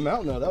bolted the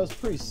mountain though. That was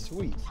pretty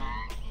sweet.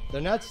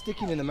 They're not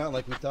sticking in the mountain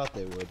like we thought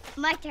they would.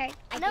 My turn.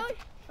 No.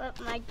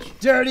 My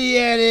Dirty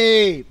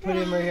Yeti! Put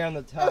him right here on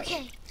the top.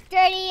 Okay.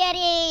 Dirty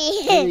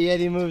Yeti. Dirty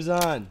Yeti moves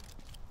on.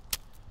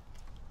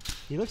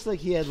 He looks like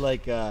he had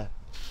like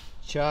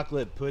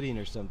chocolate pudding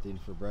or something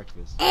for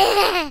breakfast.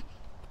 Okay,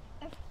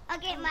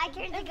 my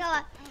turn to go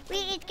up. We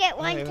each get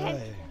one Wait, turn.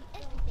 wait.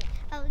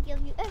 I will give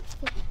you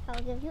everything. I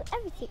will give you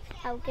everything.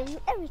 I will give you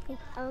everything.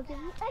 I will give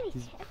you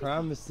He's everything.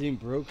 promising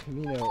Bro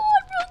Camino. You'll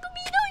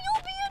be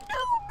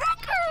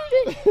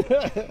a new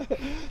record.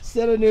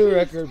 Set a new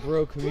record,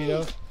 Bro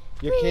Camino.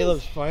 You're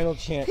Caleb's final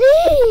chance.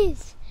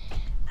 Please.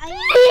 I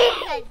need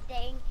that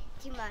thing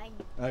to mine.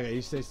 Okay,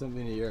 you say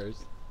something to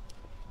yours.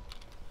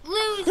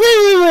 Lose.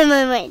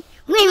 Win.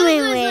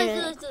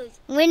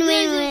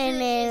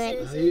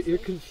 You're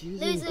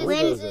confusing Lose.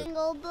 Bulldozer.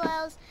 Jingle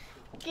bells,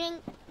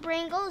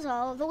 Pringles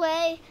all the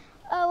way.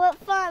 Oh, what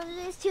fun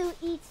it is to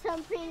eat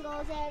some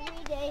Pringles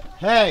every day.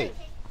 Hey!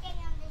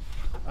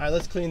 Alright,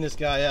 let's clean this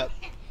guy up.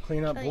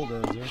 Clean up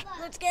Bulldozer.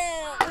 Let's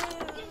go.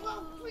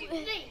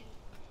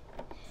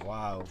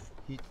 Wow.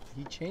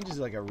 He changes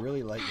like a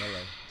really light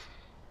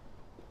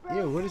yellow.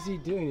 Ew, what is he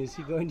doing? Is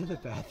he going to the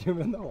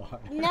bathroom in the water?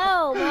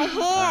 No, my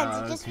hands.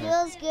 It just okay.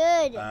 feels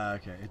good.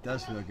 Okay, it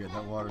does feel good.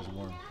 That water's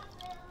warm.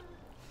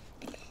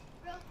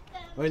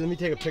 Wait, let me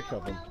take a pic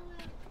of him.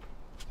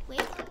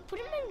 Wait, put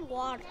him in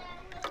water.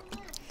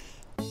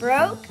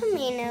 Bro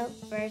Camino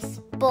versus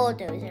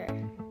Bulldozer.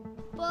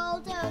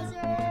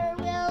 Bulldozer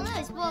will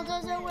lose.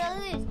 Bulldozer will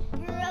lose.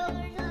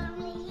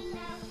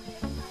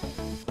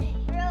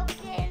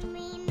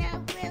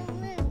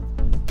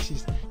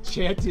 She's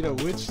chanting a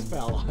witch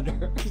spell on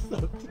her or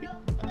something.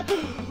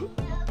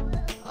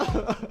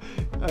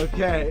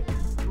 Okay,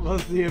 we'll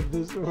see if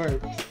this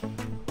works.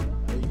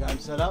 You got him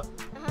set up?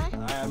 Uh-huh.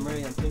 Alright, I'm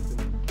ready. I'm taping.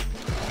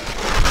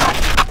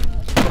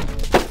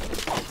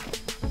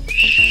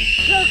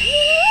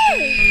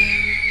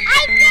 I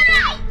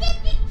did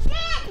the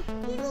trick!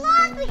 He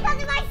lost because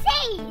of my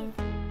save!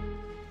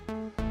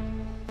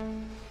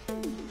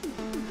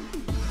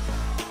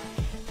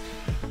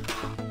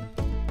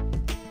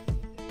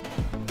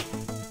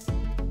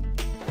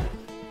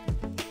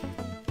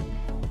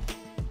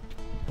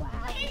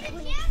 He's the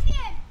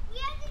champion! We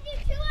have to do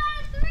 2 out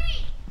of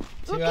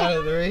 3! 2 out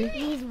of 3?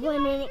 He's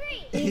winning.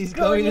 He's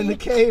going in the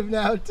cave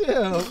now, too. 2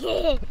 out of 3! 2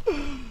 out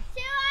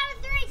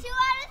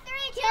of 3!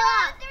 2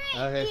 out of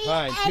 3! Okay,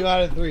 fine. 2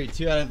 out of 3.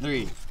 2 out of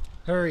 3.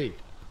 Hurry.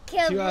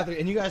 2 out of 3.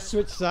 And you guys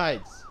switch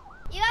sides.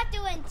 You have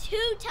to win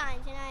 2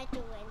 times, and I have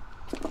to win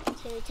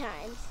 2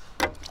 times.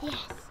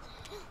 Yes.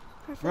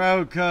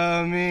 Bro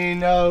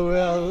Camino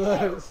will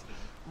lose.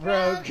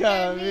 Bro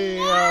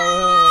Camino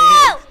will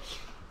lose.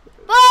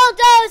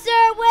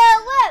 Bulldozer will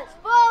lose.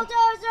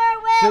 Bulldozer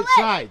will Switch lose.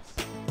 sides.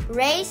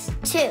 Race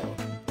 2.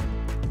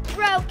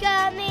 Bro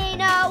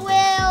Camino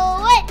will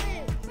win.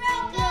 Bro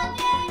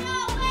Camino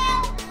will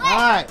win.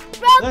 Alright,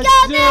 Bro let's do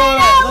Camino it.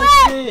 Let's will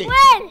see.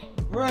 win.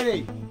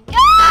 Ready.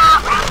 No,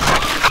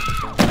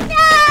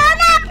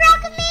 not Bro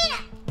Camino.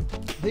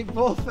 They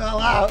both fell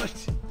out.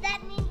 That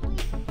means we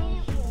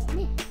didn't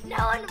win. No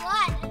one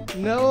won.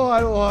 No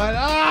one won.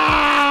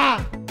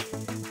 Ah!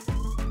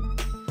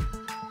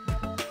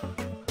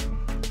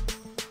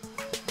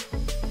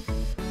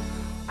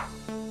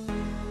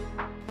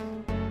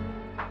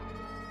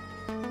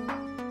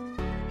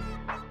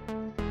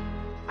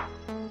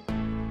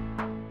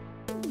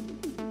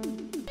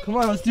 Come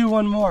on, let's do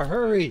one more.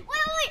 Hurry. Wait.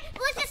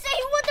 Let's just say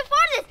who won the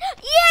farthest.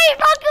 Yay,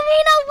 Bro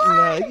Camino won.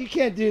 No, you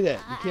can't do that.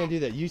 You can't do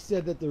that. You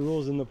said that the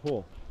rule's in the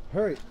pool.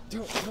 Hurry.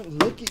 Don't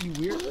lick it, you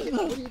weird kid.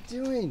 What are you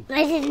doing?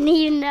 I didn't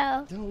even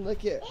know. Don't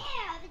lick it.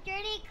 Yeah, the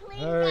dirty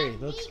Hurry,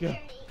 let's go.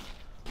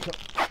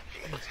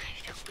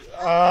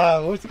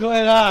 What's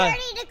going on?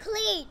 Dirty to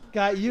clean.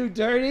 Got you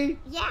dirty?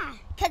 Yeah,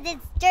 because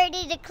it's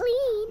dirty to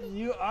clean.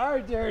 You are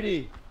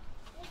dirty.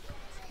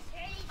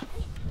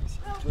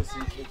 Let's see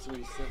what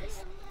he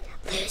says.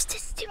 Lose the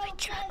stupid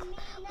truck.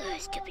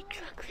 Lose stupid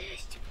truck. Lose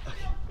stupid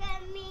truck.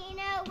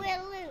 Broke the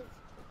will lose.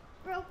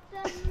 Broke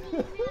the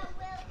will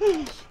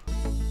lose.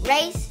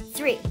 Race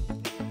 3.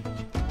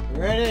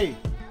 Ready?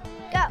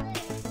 Go.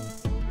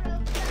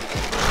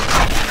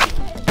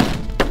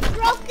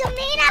 Broke the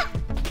Mina.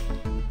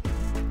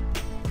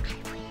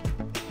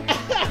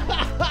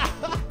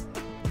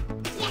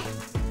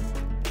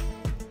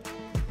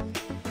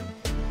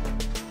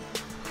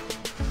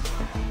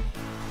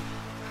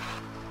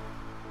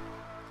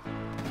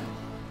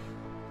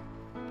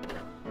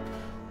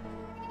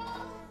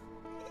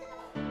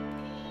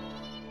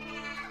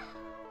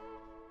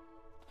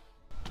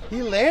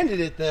 He landed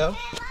it though.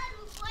 Caleb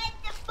went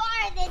the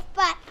farthest,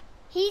 but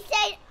he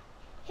said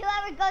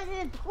whoever goes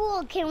in the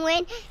pool can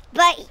win.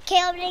 But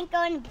Caleb didn't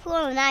go in the pool,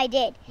 and I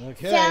did.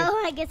 Okay. So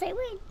I guess I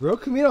win. Bro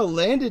Camino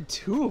landed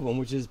 2 of them,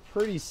 which is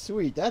pretty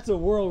sweet. That's a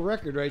world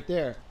record right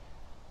there.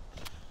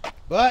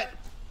 But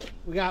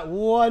we got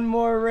one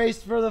more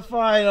race for the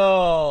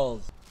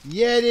finals.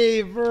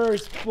 Yeti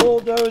versus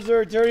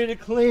Bulldozer Dirty to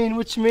Clean,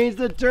 which means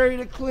the Dirty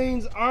to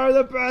Cleans are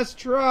the best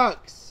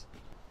trucks.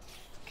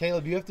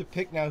 Caleb, you have to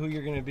pick now who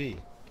you're gonna be.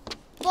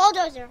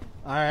 Bulldozer.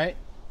 All right,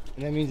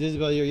 and that means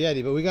Isabel, you're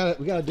Yeti. But we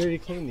gotta dirty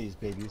clean these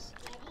babies.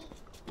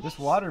 This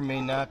water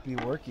may not be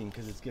working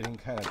because it's getting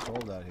kind of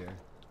cold out here.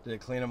 Did it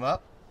clean them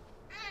up?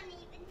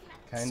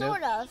 Kind of.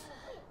 Sort of.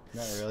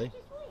 Not really.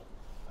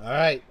 All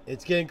right,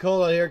 it's getting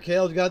cold out here.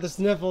 Caleb's got the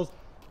sniffles.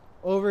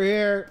 Over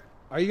here,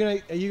 are you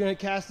gonna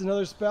cast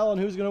another spell on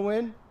who's gonna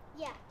win?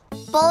 Yeah.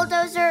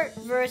 Bulldozer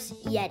versus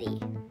Yeti.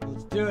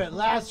 Let's do it.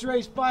 Last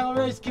race, final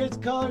race, kids,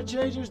 color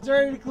changers,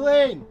 dirty to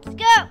clean. Let's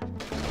go.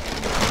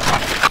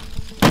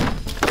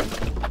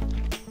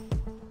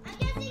 I'm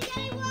guessing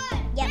Yeti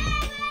won. Yep. Yeah,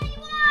 Yeti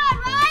won,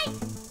 right?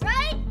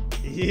 Right?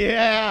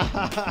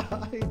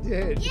 Yeah, he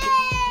did. Yay,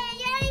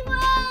 Yeti won!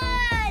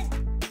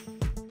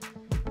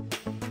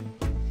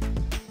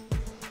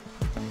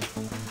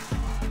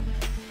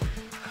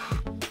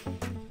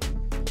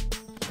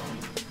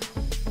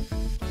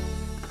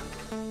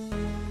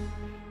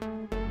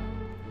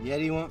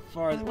 Yeti went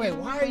farther. Wait,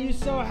 why are you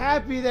so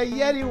happy that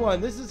Yeti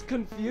won? This is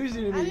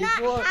confusing to me.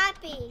 I'm not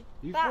happy.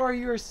 Before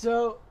you were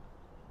so...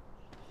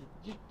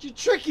 You're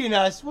tricking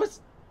us.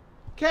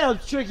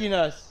 Caleb's tricking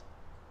us.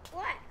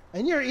 What?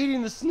 And you're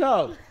eating the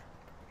snow.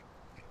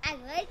 I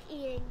like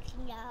eating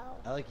snow.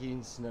 I like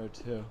eating snow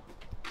too.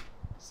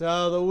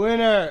 So the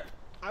winner...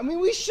 I mean,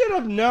 we should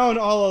have known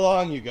all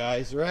along, you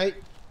guys, right?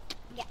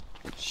 Yeah.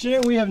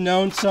 Shouldn't we have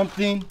known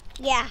something?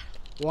 Yeah.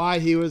 Why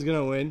he was going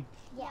to win?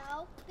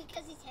 No,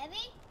 because he's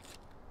heavy?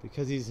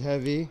 Because he's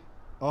heavy.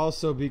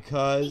 Also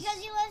because... Because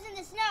he lives in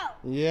the snow.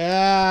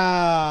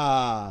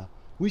 Yeah.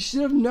 We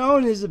should have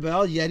known,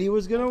 Isabel, Yeti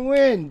was going to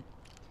win.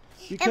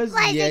 Because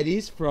plus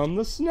Yeti's from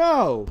the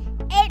snow.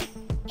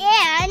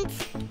 And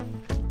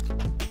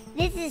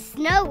this is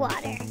snow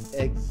water.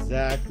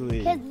 Exactly.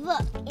 Because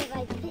look, if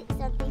I pick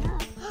something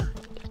up,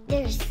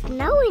 there's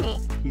snow in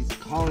it. He's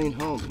calling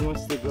home. He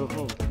wants to go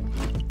home.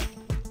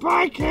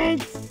 Bye,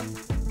 kids.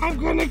 I'm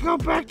going to go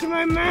back to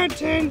my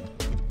mountain.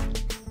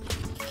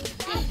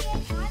 I'm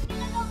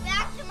gonna go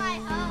back to my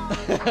home.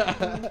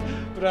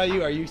 What about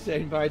you? Are you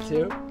saying bye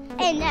too?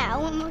 And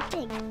now, one more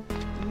thing.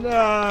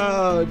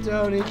 No,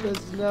 don't eat the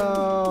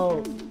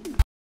snow.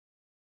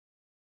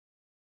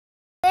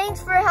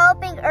 Thanks for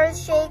helping,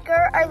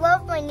 Earthshaker. I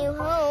love my new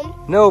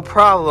home. No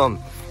problem.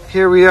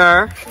 Here we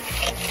are,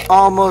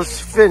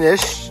 almost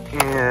finished.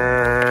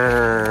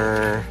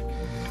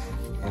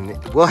 And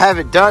we'll have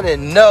it done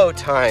in no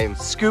time.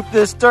 Scoop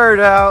this dirt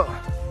out.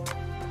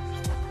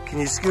 Can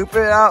you scoop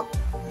it out?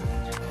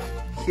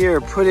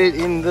 Here, put it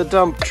in the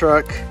dump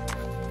truck.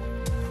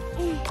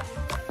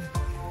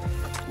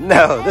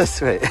 No,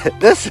 this way.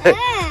 This way.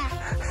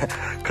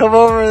 Come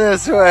over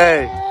this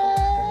way.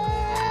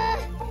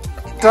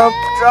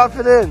 Drop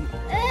it in.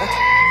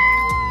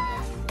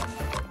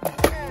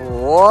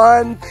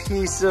 One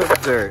piece of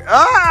dirt.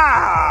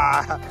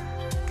 Ah!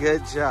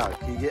 Good job.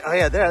 Can you get, oh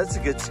yeah, that's a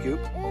good scoop.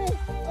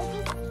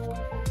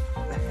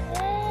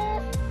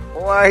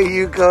 Why are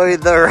you going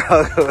the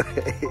wrong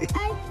way?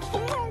 I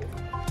can't.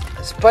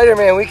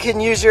 Spider-Man, we can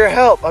use your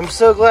help. I'm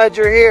so glad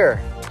you're here.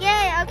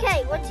 Yay,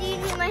 okay. What do you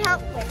need my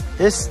help with?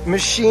 This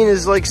machine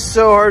is like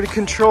so hard to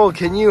control.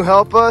 Can you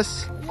help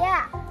us?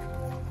 Yeah.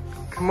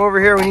 Come over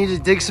here. We need to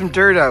dig some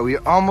dirt out. We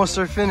almost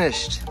are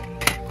finished.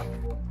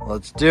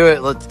 Let's do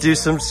it. Let's do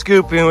some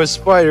scooping with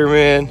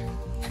Spider-Man.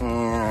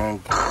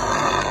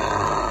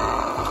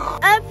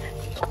 Up.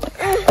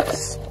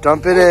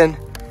 Dump it in.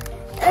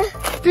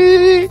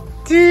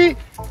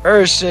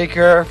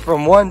 Earthshaker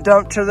from one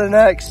dump to the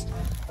next.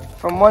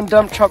 From one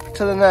dump truck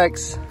to the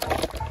next.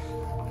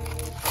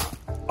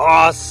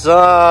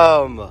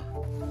 Awesome.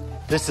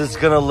 This is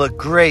gonna look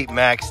great,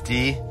 Max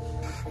D.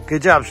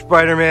 Good job,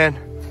 Spider-Man.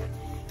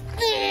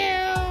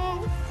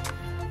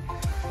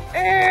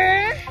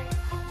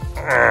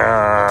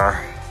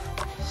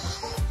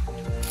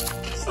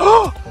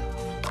 Oh!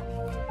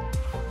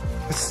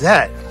 What's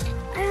that?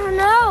 I don't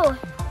know.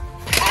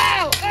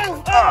 Ow!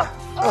 Ow! Ow!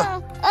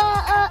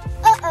 Uh-oh.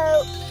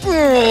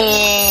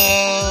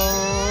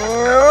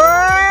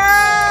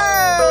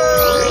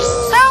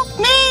 Help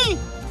me!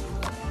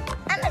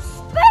 I'm a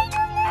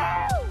spider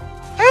now!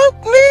 Help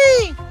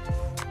me!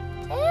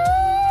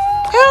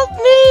 Help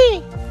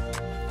me!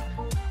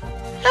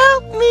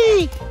 Help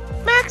me!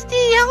 Max D,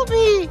 help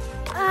me!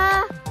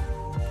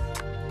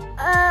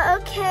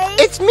 Okay.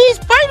 It's me,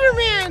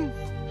 Spider-Man!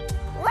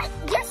 What?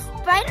 You're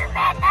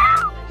Spider-Man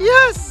now?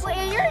 Yes!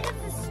 Wait, you're just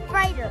a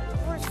spider.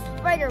 You're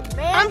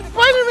Spider-Man? I'm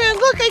Spider-Man!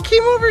 Look, I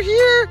came over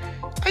here!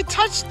 I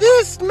touched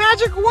this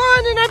magic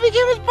wand and I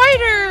became a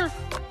spider!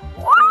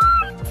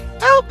 What?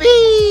 Help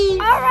me!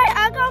 Alright,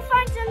 I'll go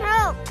find some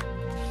help.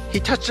 He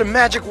touched a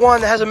magic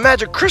wand that has a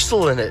magic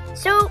crystal in it.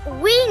 So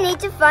we need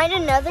to find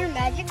another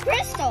magic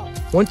crystal.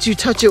 Once you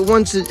touch it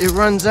once, it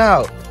runs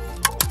out.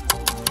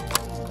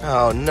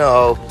 Oh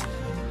no.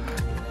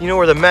 You know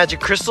where the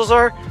magic crystals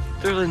are?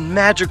 They're in the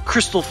magic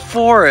crystal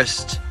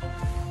forest.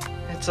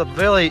 It's a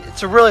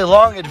really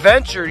long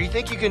adventure. Do you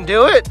think you can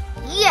do it?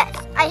 Yes,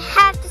 I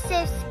have to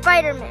save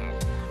Spider-Man.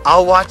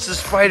 I'll watch the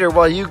spider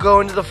while you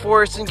go into the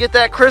forest and get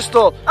that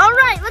crystal.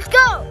 Alright, let's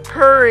go.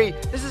 Hurry,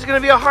 this is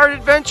gonna be a hard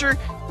adventure.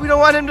 We don't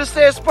want him to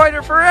stay a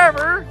spider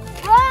forever.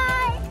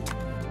 Bye.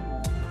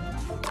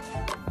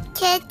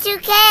 Kids to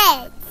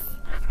kids.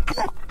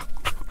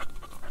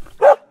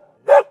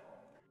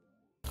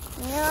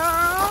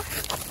 No.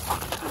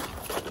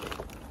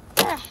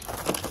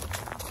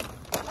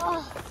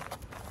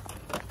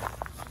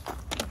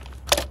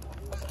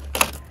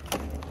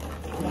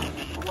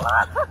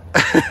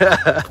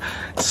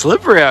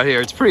 Slippery out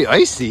here. It's pretty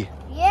icy.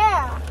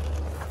 Yeah.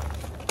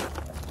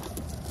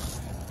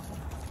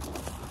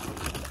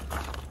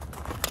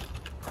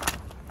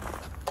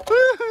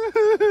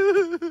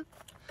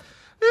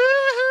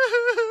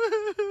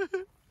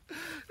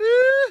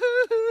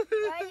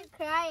 Why are you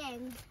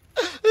crying?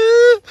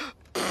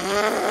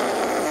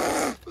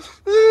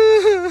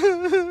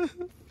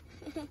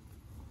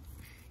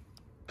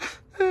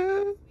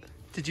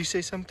 Did you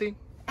say something?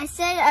 I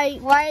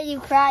said, why are you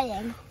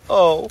crying?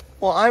 Oh,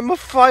 well, I'm a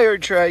fire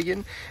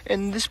dragon,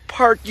 and this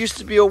park used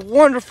to be a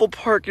wonderful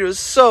park. It was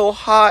so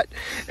hot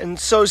and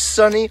so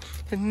sunny,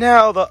 and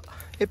now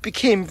it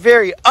became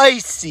very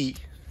icy.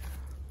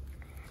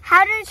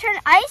 How did it turn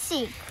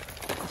icy?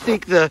 I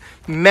think the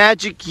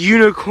magic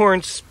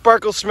unicorn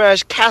Sparkle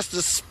Smash cast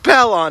a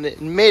spell on it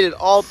and made it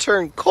all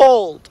turn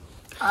cold.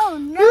 Oh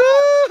no!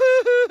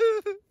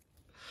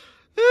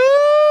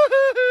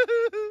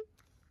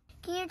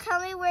 Can you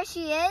tell me where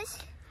she is?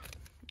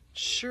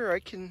 Sure, I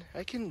can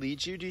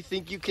lead you. Do you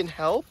think you can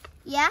help?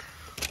 Yeah.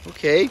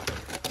 Okay.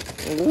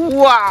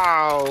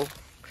 Wow!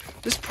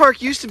 This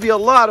park used to be a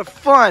lot of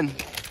fun.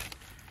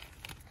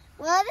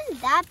 Well, it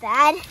isn't that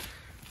bad.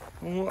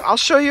 Well, I'll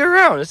show you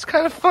around. It's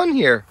kind of fun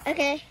here.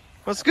 Okay.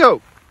 Let's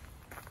go.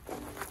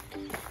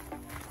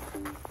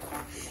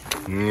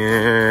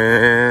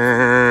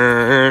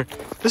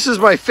 This is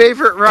my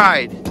favorite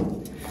ride.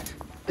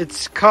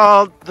 It's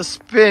called the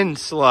spin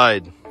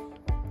slide.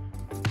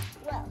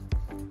 Well,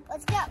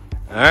 let's go.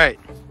 All right.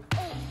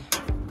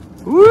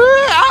 Woo-ah!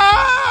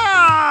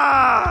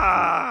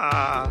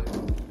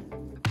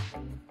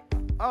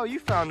 Oh, you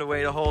found a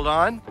way to hold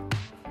on.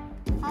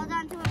 Hold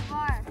on to a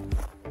bar.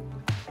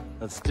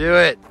 Let's do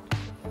it.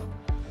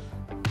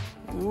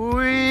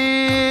 Whee!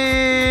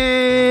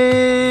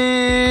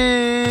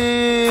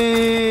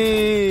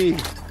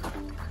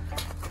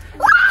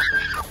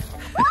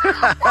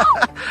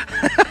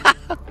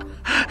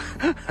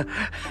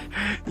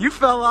 You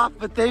fell off,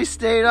 but they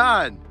stayed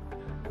on.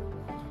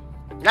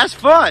 That's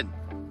fun.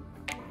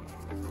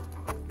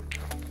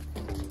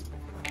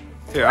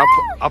 Here,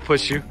 I'll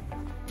push you.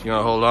 You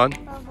wanna hold on?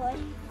 Oh boy.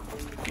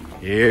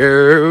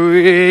 Here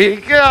we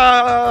go.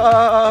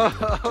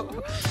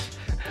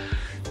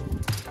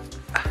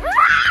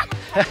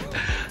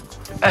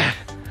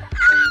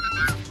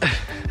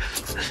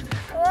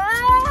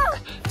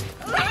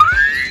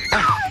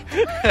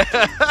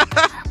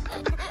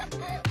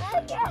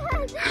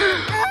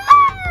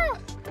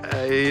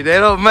 Hey, they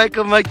don't make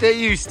them like they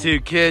used to,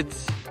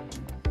 kids.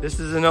 This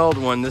is an old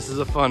one. This is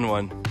a fun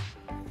one.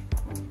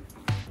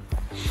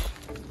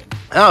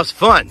 That was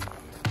fun.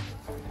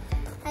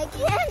 I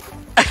can't.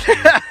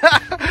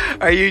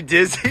 Are you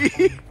dizzy?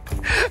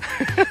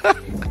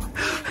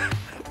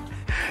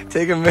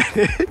 Take a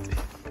minute.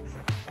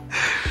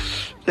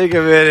 Take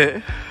a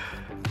minute.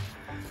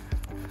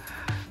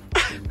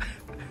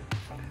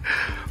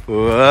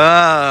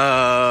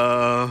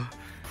 Whoa.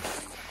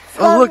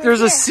 Oh, look,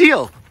 there's a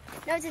seal.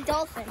 No, it's a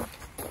dolphin.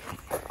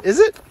 Is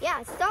it?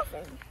 Yeah, it's a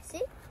dolphin.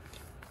 See?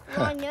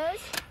 Long nose.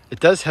 It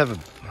does have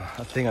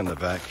a thing on the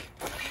back.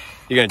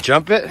 You gonna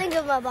jump it? Think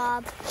of a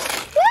bob.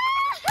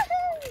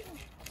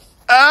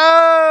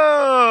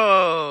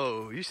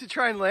 Oh! You should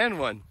try and land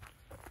one.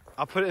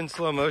 I'll put it in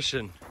slow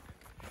motion.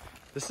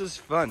 This is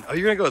fun. Oh,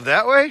 you're gonna go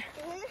that way?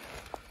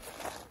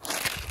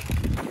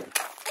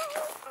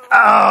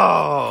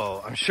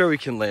 Oh, I'm sure we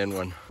can land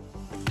one.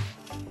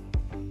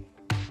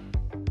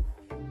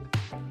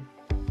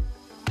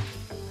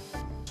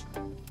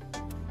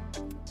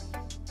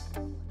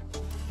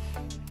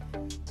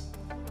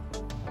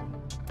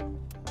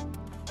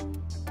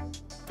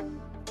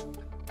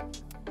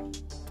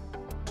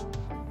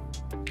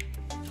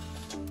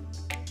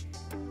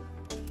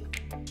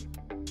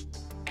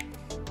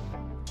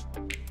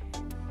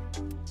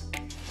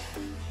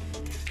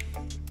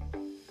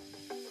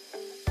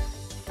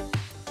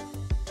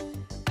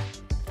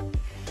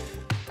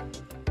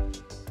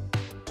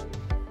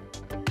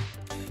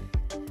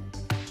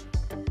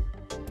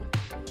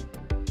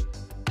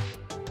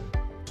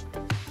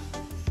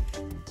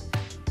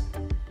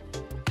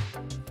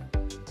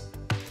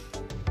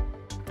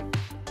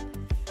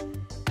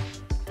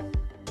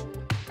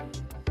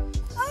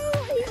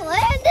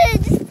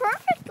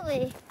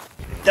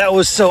 That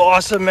was so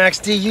awesome, Max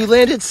D. You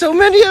landed so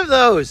many of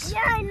those. Yeah,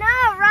 I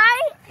know,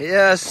 right?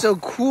 Yeah, so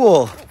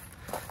cool.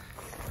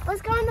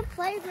 Let's go on the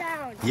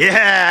playground.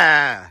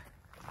 Yeah.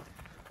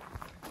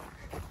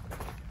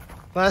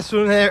 Last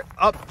one there,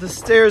 up the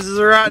stairs is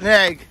a rotten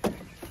egg.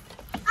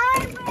 I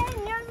win,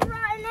 you're the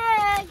rotten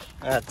egg.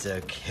 That's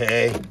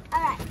okay.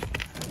 All right.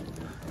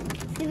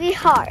 It's gonna be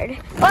hard.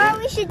 Or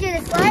we should do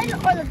the slide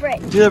or the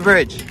bridge. Do the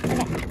bridge.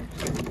 Okay.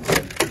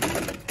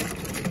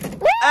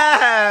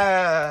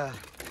 Ah!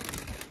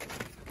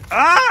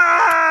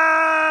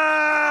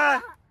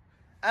 Ah!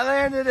 I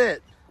landed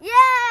it.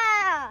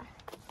 Yeah!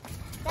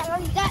 That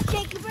one you got,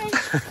 shaky bridge?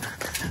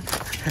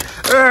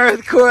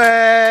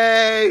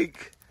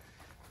 Earthquake!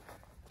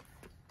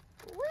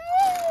 Woo!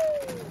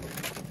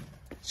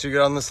 Should we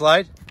get on the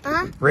slide?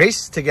 Uh-huh.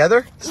 Race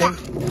together? Yeah.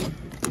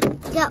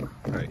 Go.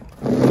 All right.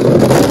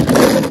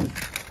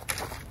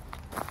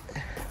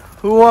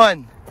 Who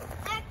won?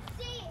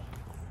 XD.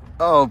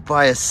 Oh,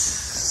 by a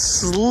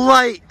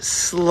slight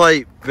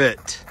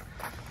bit.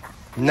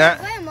 Not.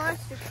 Play a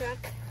monster truck.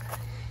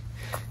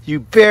 You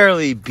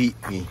barely beat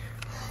me.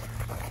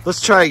 Let's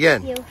try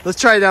again. You.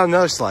 Let's try down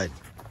another slide.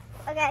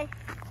 Okay,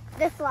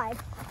 this slide.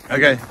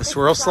 Okay, the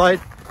swirl slide.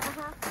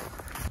 Uh-huh.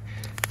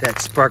 That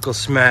Sparkle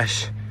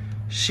Smash.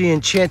 She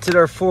enchanted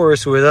our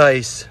forest with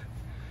ice.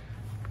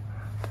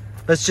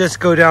 Let's just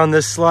go down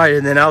this slide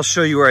and then I'll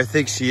show you where I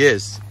think she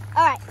is.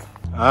 All right.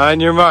 On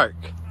your mark.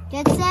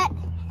 Get set.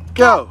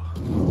 Go.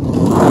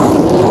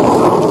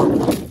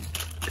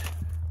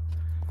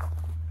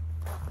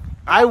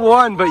 I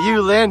won, but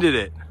you landed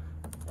it.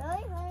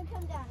 Really? Let me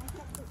come down.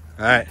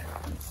 All right.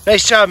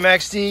 Nice job,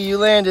 Max D. You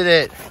landed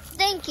it.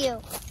 Thank you.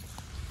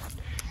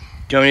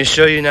 Do you want me to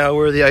show you now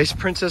where the Ice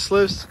Princess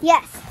lives?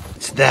 Yes.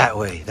 It's that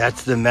way.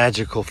 That's the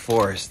magical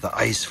forest, the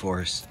ice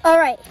forest. All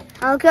right.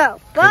 I'll go.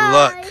 Bye. Good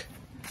luck.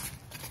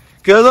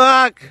 Good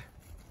luck.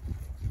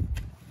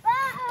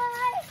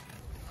 Bye.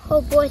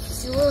 Oh boy,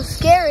 this is a little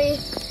scary.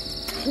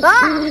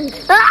 Bye.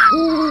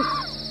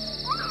 Ah.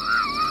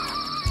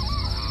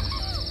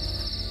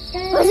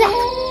 What's that?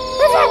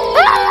 What's that?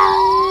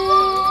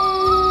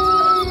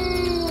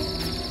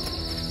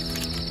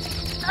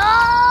 Ah!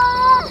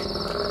 Oh!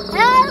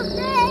 Help me!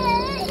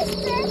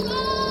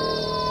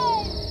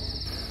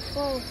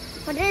 Whoa,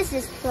 what is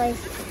this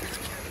place?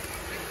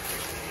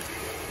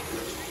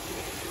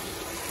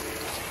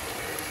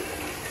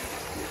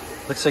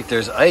 Looks like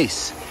there's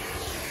ice.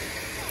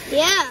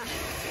 Yeah.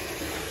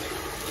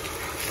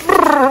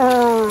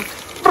 Well,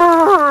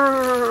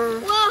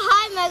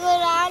 hi,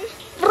 Megalodon.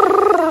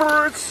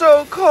 It's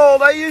so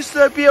cold. I used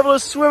to be able to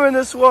swim in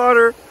this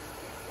water.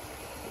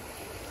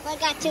 I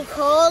got too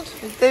cold.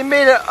 They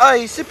made it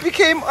ice. It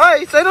became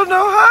ice. I don't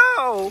know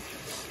how.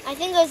 I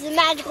think it was the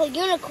magical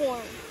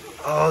unicorn.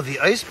 Oh, the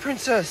Ice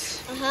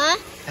Princess. Uh-huh.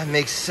 That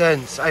makes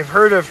sense. I've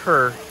heard of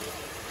her.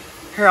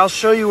 Here, I'll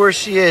show you where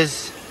she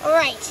is. All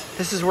right.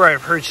 This is where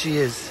I've heard she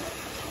is.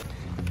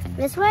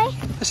 This way?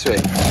 This way.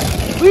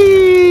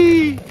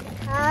 Whee!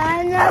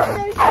 I'm not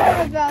so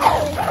sure about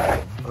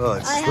this. Oh,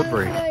 it's I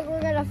slippery. feel like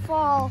we're gonna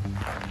fall.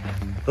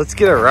 Let's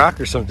get a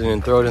rock or something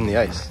and throw it in the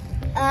ice.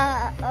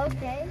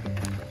 Okay.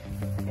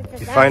 Did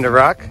you find a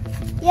rock?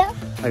 Yep.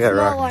 I got a Small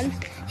rock. one.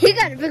 You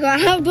got a big one.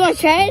 How do I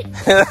try it?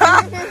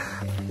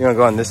 You want to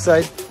go on this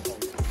side?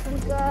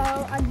 Let's go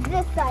on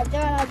this side. Throw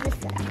it on this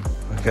side.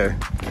 Okay.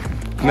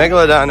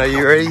 Megalodon, are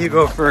you ready? You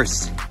go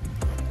first.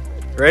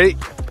 Ready?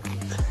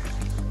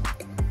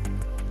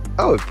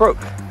 Oh, it broke.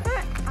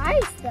 Not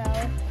ice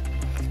though.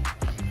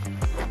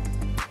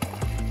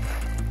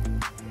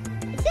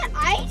 Is it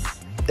ice?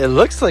 It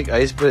looks like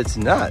ice, but it's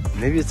not.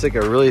 Maybe it's like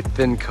a really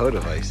thin coat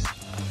of ice.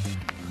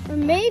 Or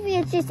maybe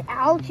it's just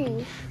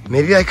algae.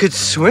 Maybe I could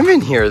swim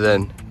in here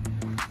then.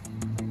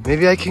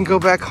 Maybe I can go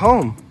back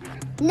home.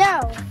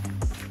 No.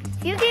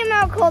 If you came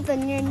out cold,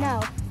 then you're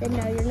no. Then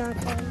no, you're not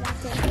going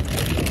back in.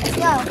 Let's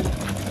go.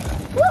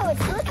 Whoa,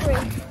 it's slippery.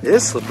 It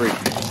is slippery.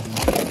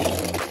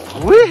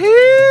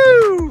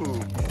 Woohoo!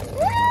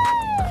 Woo!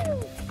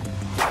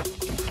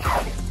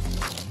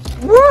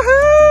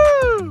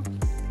 Woohoo!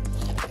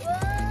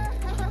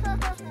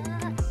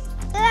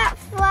 That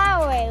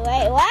flower.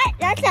 Wait, what?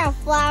 That's not a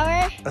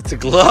flower. That's a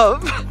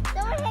glove.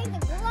 Someone hang the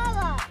glove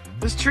up.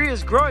 This tree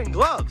is growing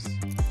gloves.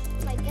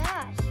 Oh my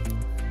gosh.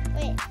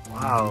 Wait.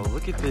 Wow,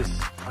 look at this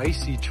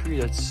icy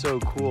tree. That's so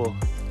cool.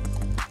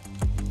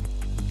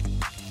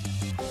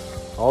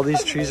 All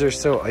these trees are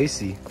so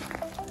icy.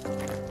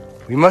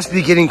 We must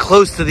be getting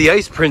close to the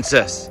ice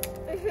princess.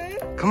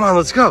 Mm-hmm. Come on,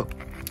 let's go.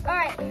 All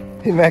right.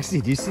 Hey,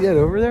 Maxie, do you see that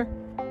over there?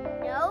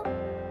 No.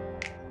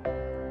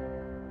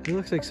 It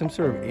looks like some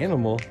sort of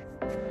animal.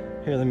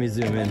 Here, let me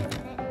zoom in.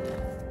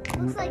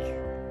 Looks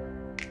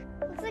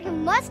like a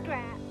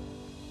muskrat.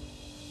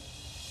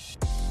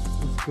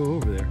 Let's go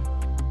over there.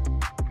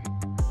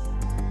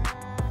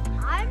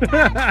 I'm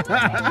not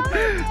going over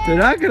there. They're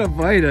not gonna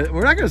bite it.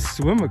 We're not gonna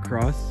swim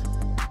across.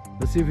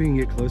 Let's see if we can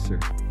get closer.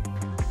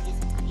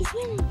 He's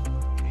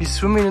swimming. He's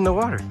swimming in the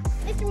water.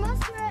 Mr.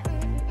 Muskrat.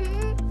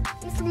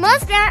 Mr.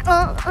 Muskrat.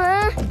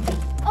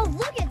 Oh,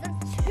 look at them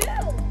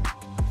two.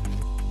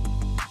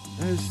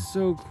 That is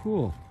so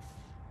cool.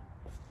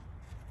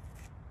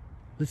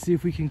 Let's see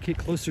if we can get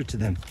closer to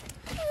them.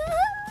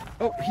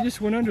 Oh, he just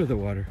went under the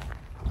water.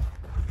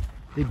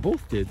 They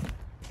both did.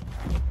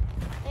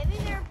 Maybe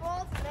they're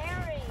both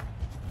married.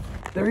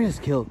 There he is,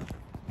 killed.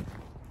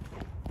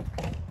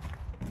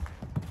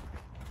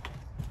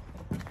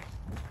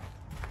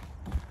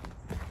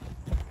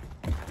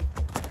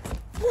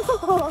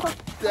 Whoa.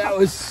 That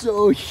was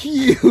so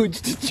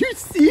huge. Did you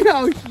see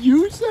how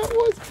huge that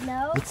was?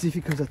 No. Let's see if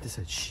he comes out this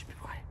side. Shh, be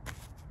quiet.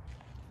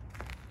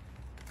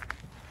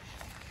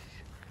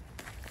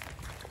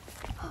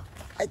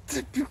 I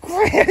said be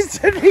quiet. I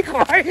said be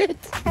quiet.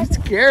 I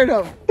scared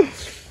him.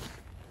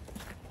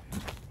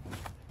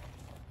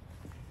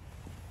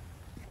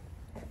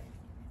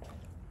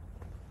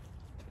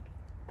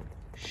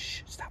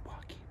 Shh, stop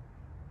walking.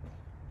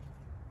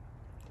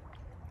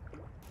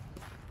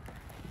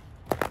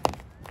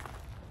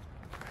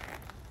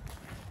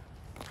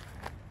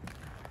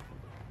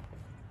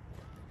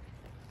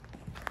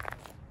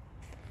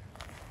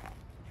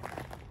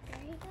 There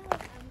he goes,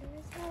 under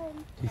his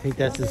home. Do you think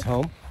that's his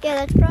home? Yeah,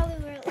 that's probably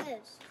where it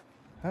lives.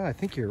 Oh, I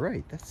think you're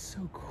right. That's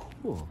so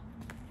cool.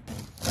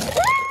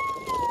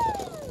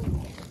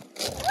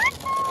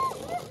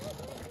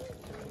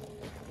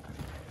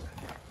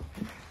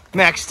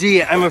 Max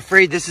D, I'm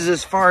afraid this is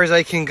as far as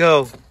I can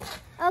go.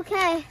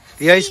 Okay.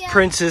 The ice See ya.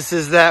 princess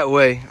is that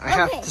way. I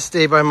have Okay. to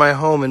stay by my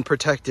home and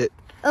protect it.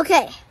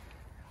 Okay.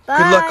 Bye.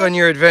 Good luck on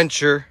your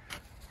adventure.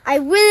 I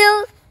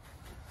will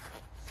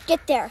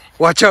get there.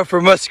 Watch out for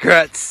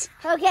muskrats.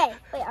 Okay.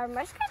 Wait, are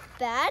muskrats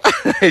bad?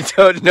 I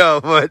don't know,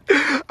 but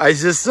I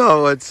just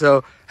saw one.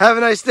 So have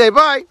a nice day.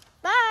 Bye.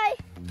 Bye.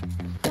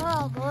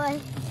 Oh boy.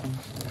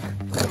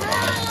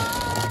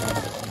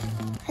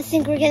 I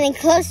think we're getting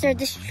closer.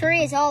 This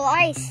tree is all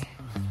ice.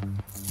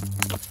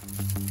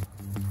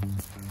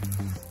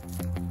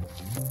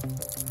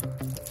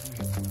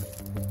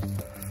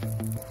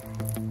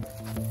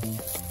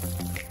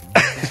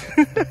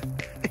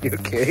 You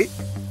okay?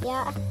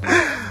 Yeah.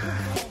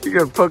 You're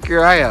gonna poke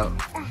your eye out.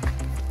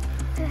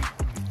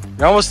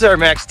 You're almost there,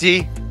 Max D.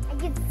 I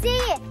can see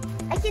it.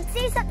 I can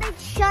see something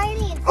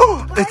shiny. And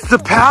Oh, it's the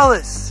sparkling.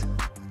 palace.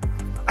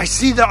 I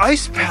see the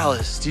ice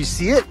palace. Do you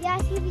see it? Yeah,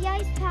 I see the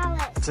ice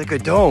palace. It's like a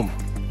dome.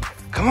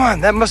 Come on,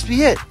 that must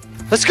be it.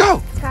 Let's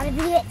go. It's gotta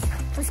be it.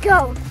 Let's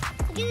go.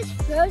 Look at this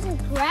frozen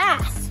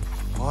grass.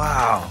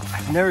 Wow,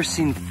 I've never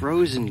seen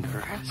frozen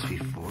grass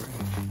before.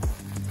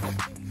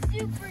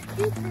 Super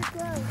duper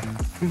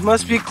close. We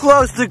must be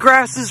close. The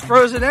grass is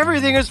frozen.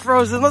 Everything is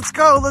frozen. Let's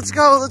go. Let's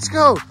go. Let's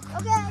go.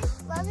 Okay,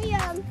 let me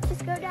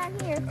just go down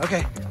here.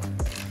 Okay.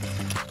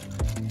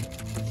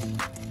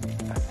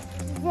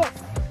 This.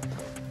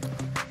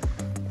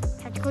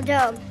 Tactical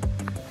dome.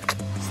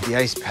 It's the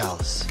ice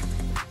palace.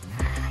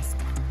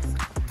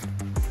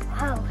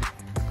 Wow.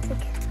 It's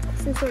like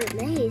some sort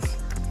of maze.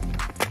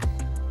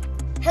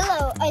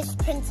 Hello, Ice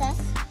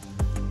Princess.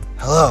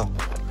 Hello.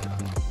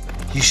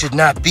 You should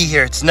not be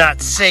here. It's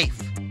not safe.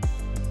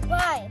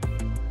 Why?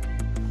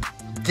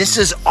 This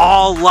is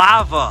all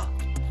lava.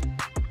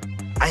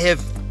 I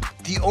have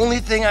the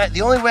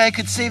only way I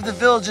could save the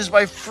village is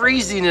by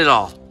freezing it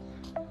all.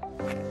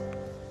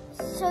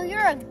 So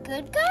you're a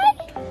good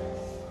guy?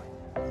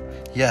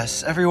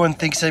 Yes, everyone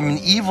thinks I'm an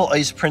evil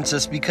ice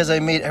princess because I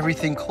made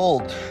everything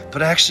cold,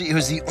 but actually it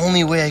was the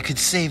only way I could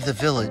save the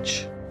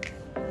village.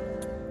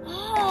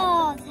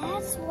 Oh,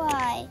 that's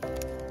why.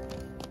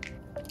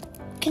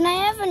 Can I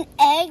have an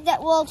egg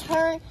that will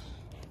turn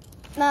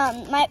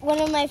one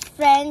of my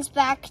friends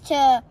back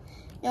to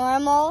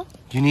normal?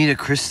 You need a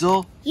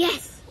crystal?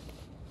 Yes.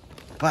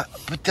 But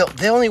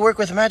they only work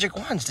with magic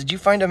wands. Did you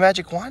find a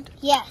magic wand?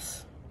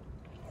 Yes.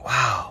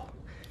 Wow.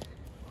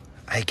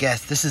 I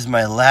guess this is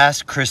my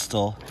last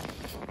crystal.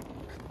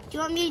 Do you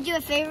want me to do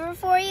a favor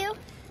for you?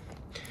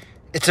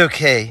 It's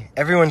okay.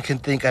 Everyone can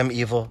think I'm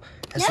evil.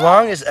 As No.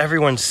 long as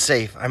everyone's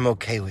safe, I'm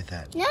okay with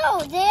that.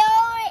 No,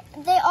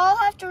 they all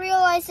have to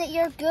realize that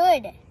you're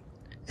good.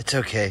 It's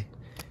okay.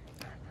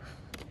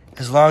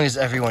 As long as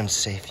everyone's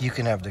safe, you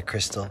can have the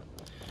crystal.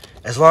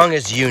 As long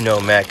as you know,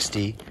 Max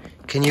D.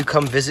 Can you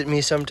come visit me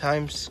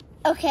sometimes?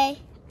 Okay.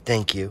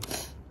 Thank you.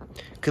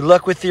 Good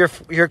luck with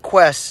your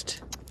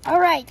quest. All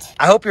right.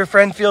 I hope your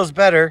friend feels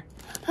better.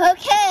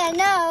 Okay, I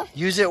know.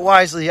 Use it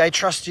wisely. I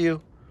trust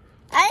you.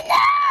 I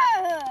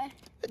know.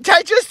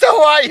 I just don't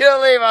want you to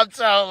leave. I'm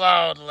so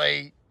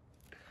lonely.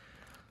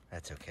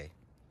 That's okay.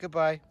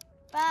 Goodbye.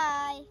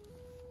 Bye.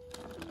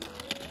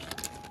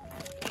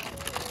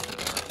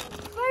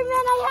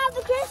 Birdman, I have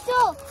the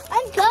crystal.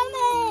 I'm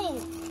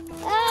coming.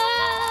 Ah!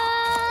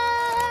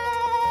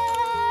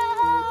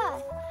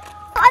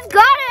 I've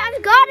got it.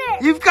 I've got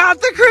it. You've got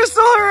the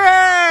crystal.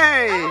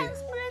 Hooray!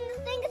 Let's put it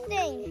in the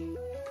thing.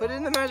 Put it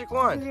in the magic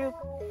wand.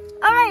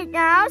 All right,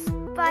 now,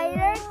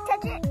 spider,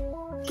 touch it.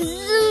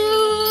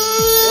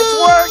 It's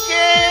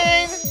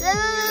working!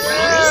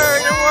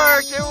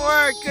 It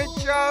worked! Good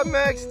job,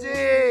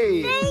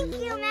 Maxie! Thank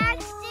you,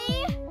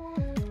 Maxie.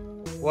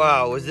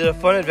 Wow, was it a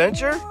fun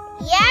adventure?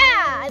 Yeah,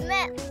 I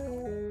met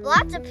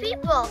lots of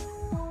people.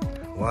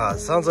 Wow, it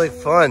sounds like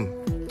fun.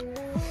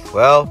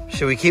 Well,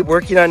 should we keep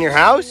working on your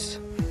house?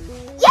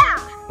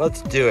 Yeah.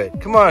 Let's do it.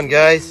 Come on,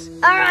 guys.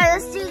 All right,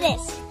 let's do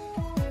this.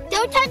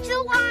 Don't touch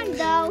the wand,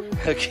 though.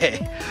 Okay,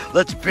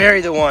 let's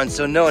bury the wand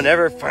so no one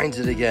ever finds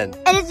it again.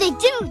 And if they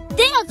do,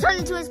 they'll turn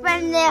into a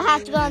spider and they'll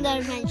have to go on that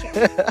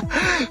adventure.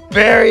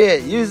 Bury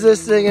it. Use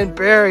this thing and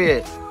bury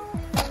it.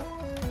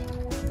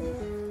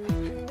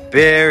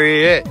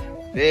 Bury it.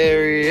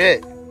 Bury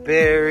it.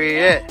 Bury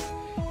it.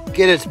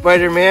 Get it,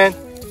 Spider-Man.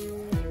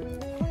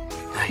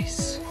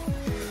 Nice.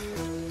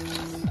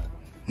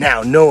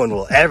 Now, no one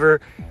will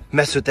ever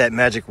mess with that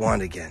magic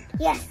wand again.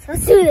 Yes,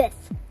 let's do this.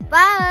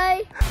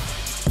 Bye.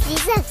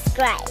 Please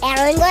subscribe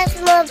and watch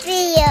more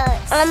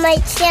videos on my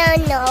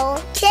channel.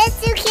 Kids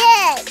to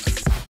Kids.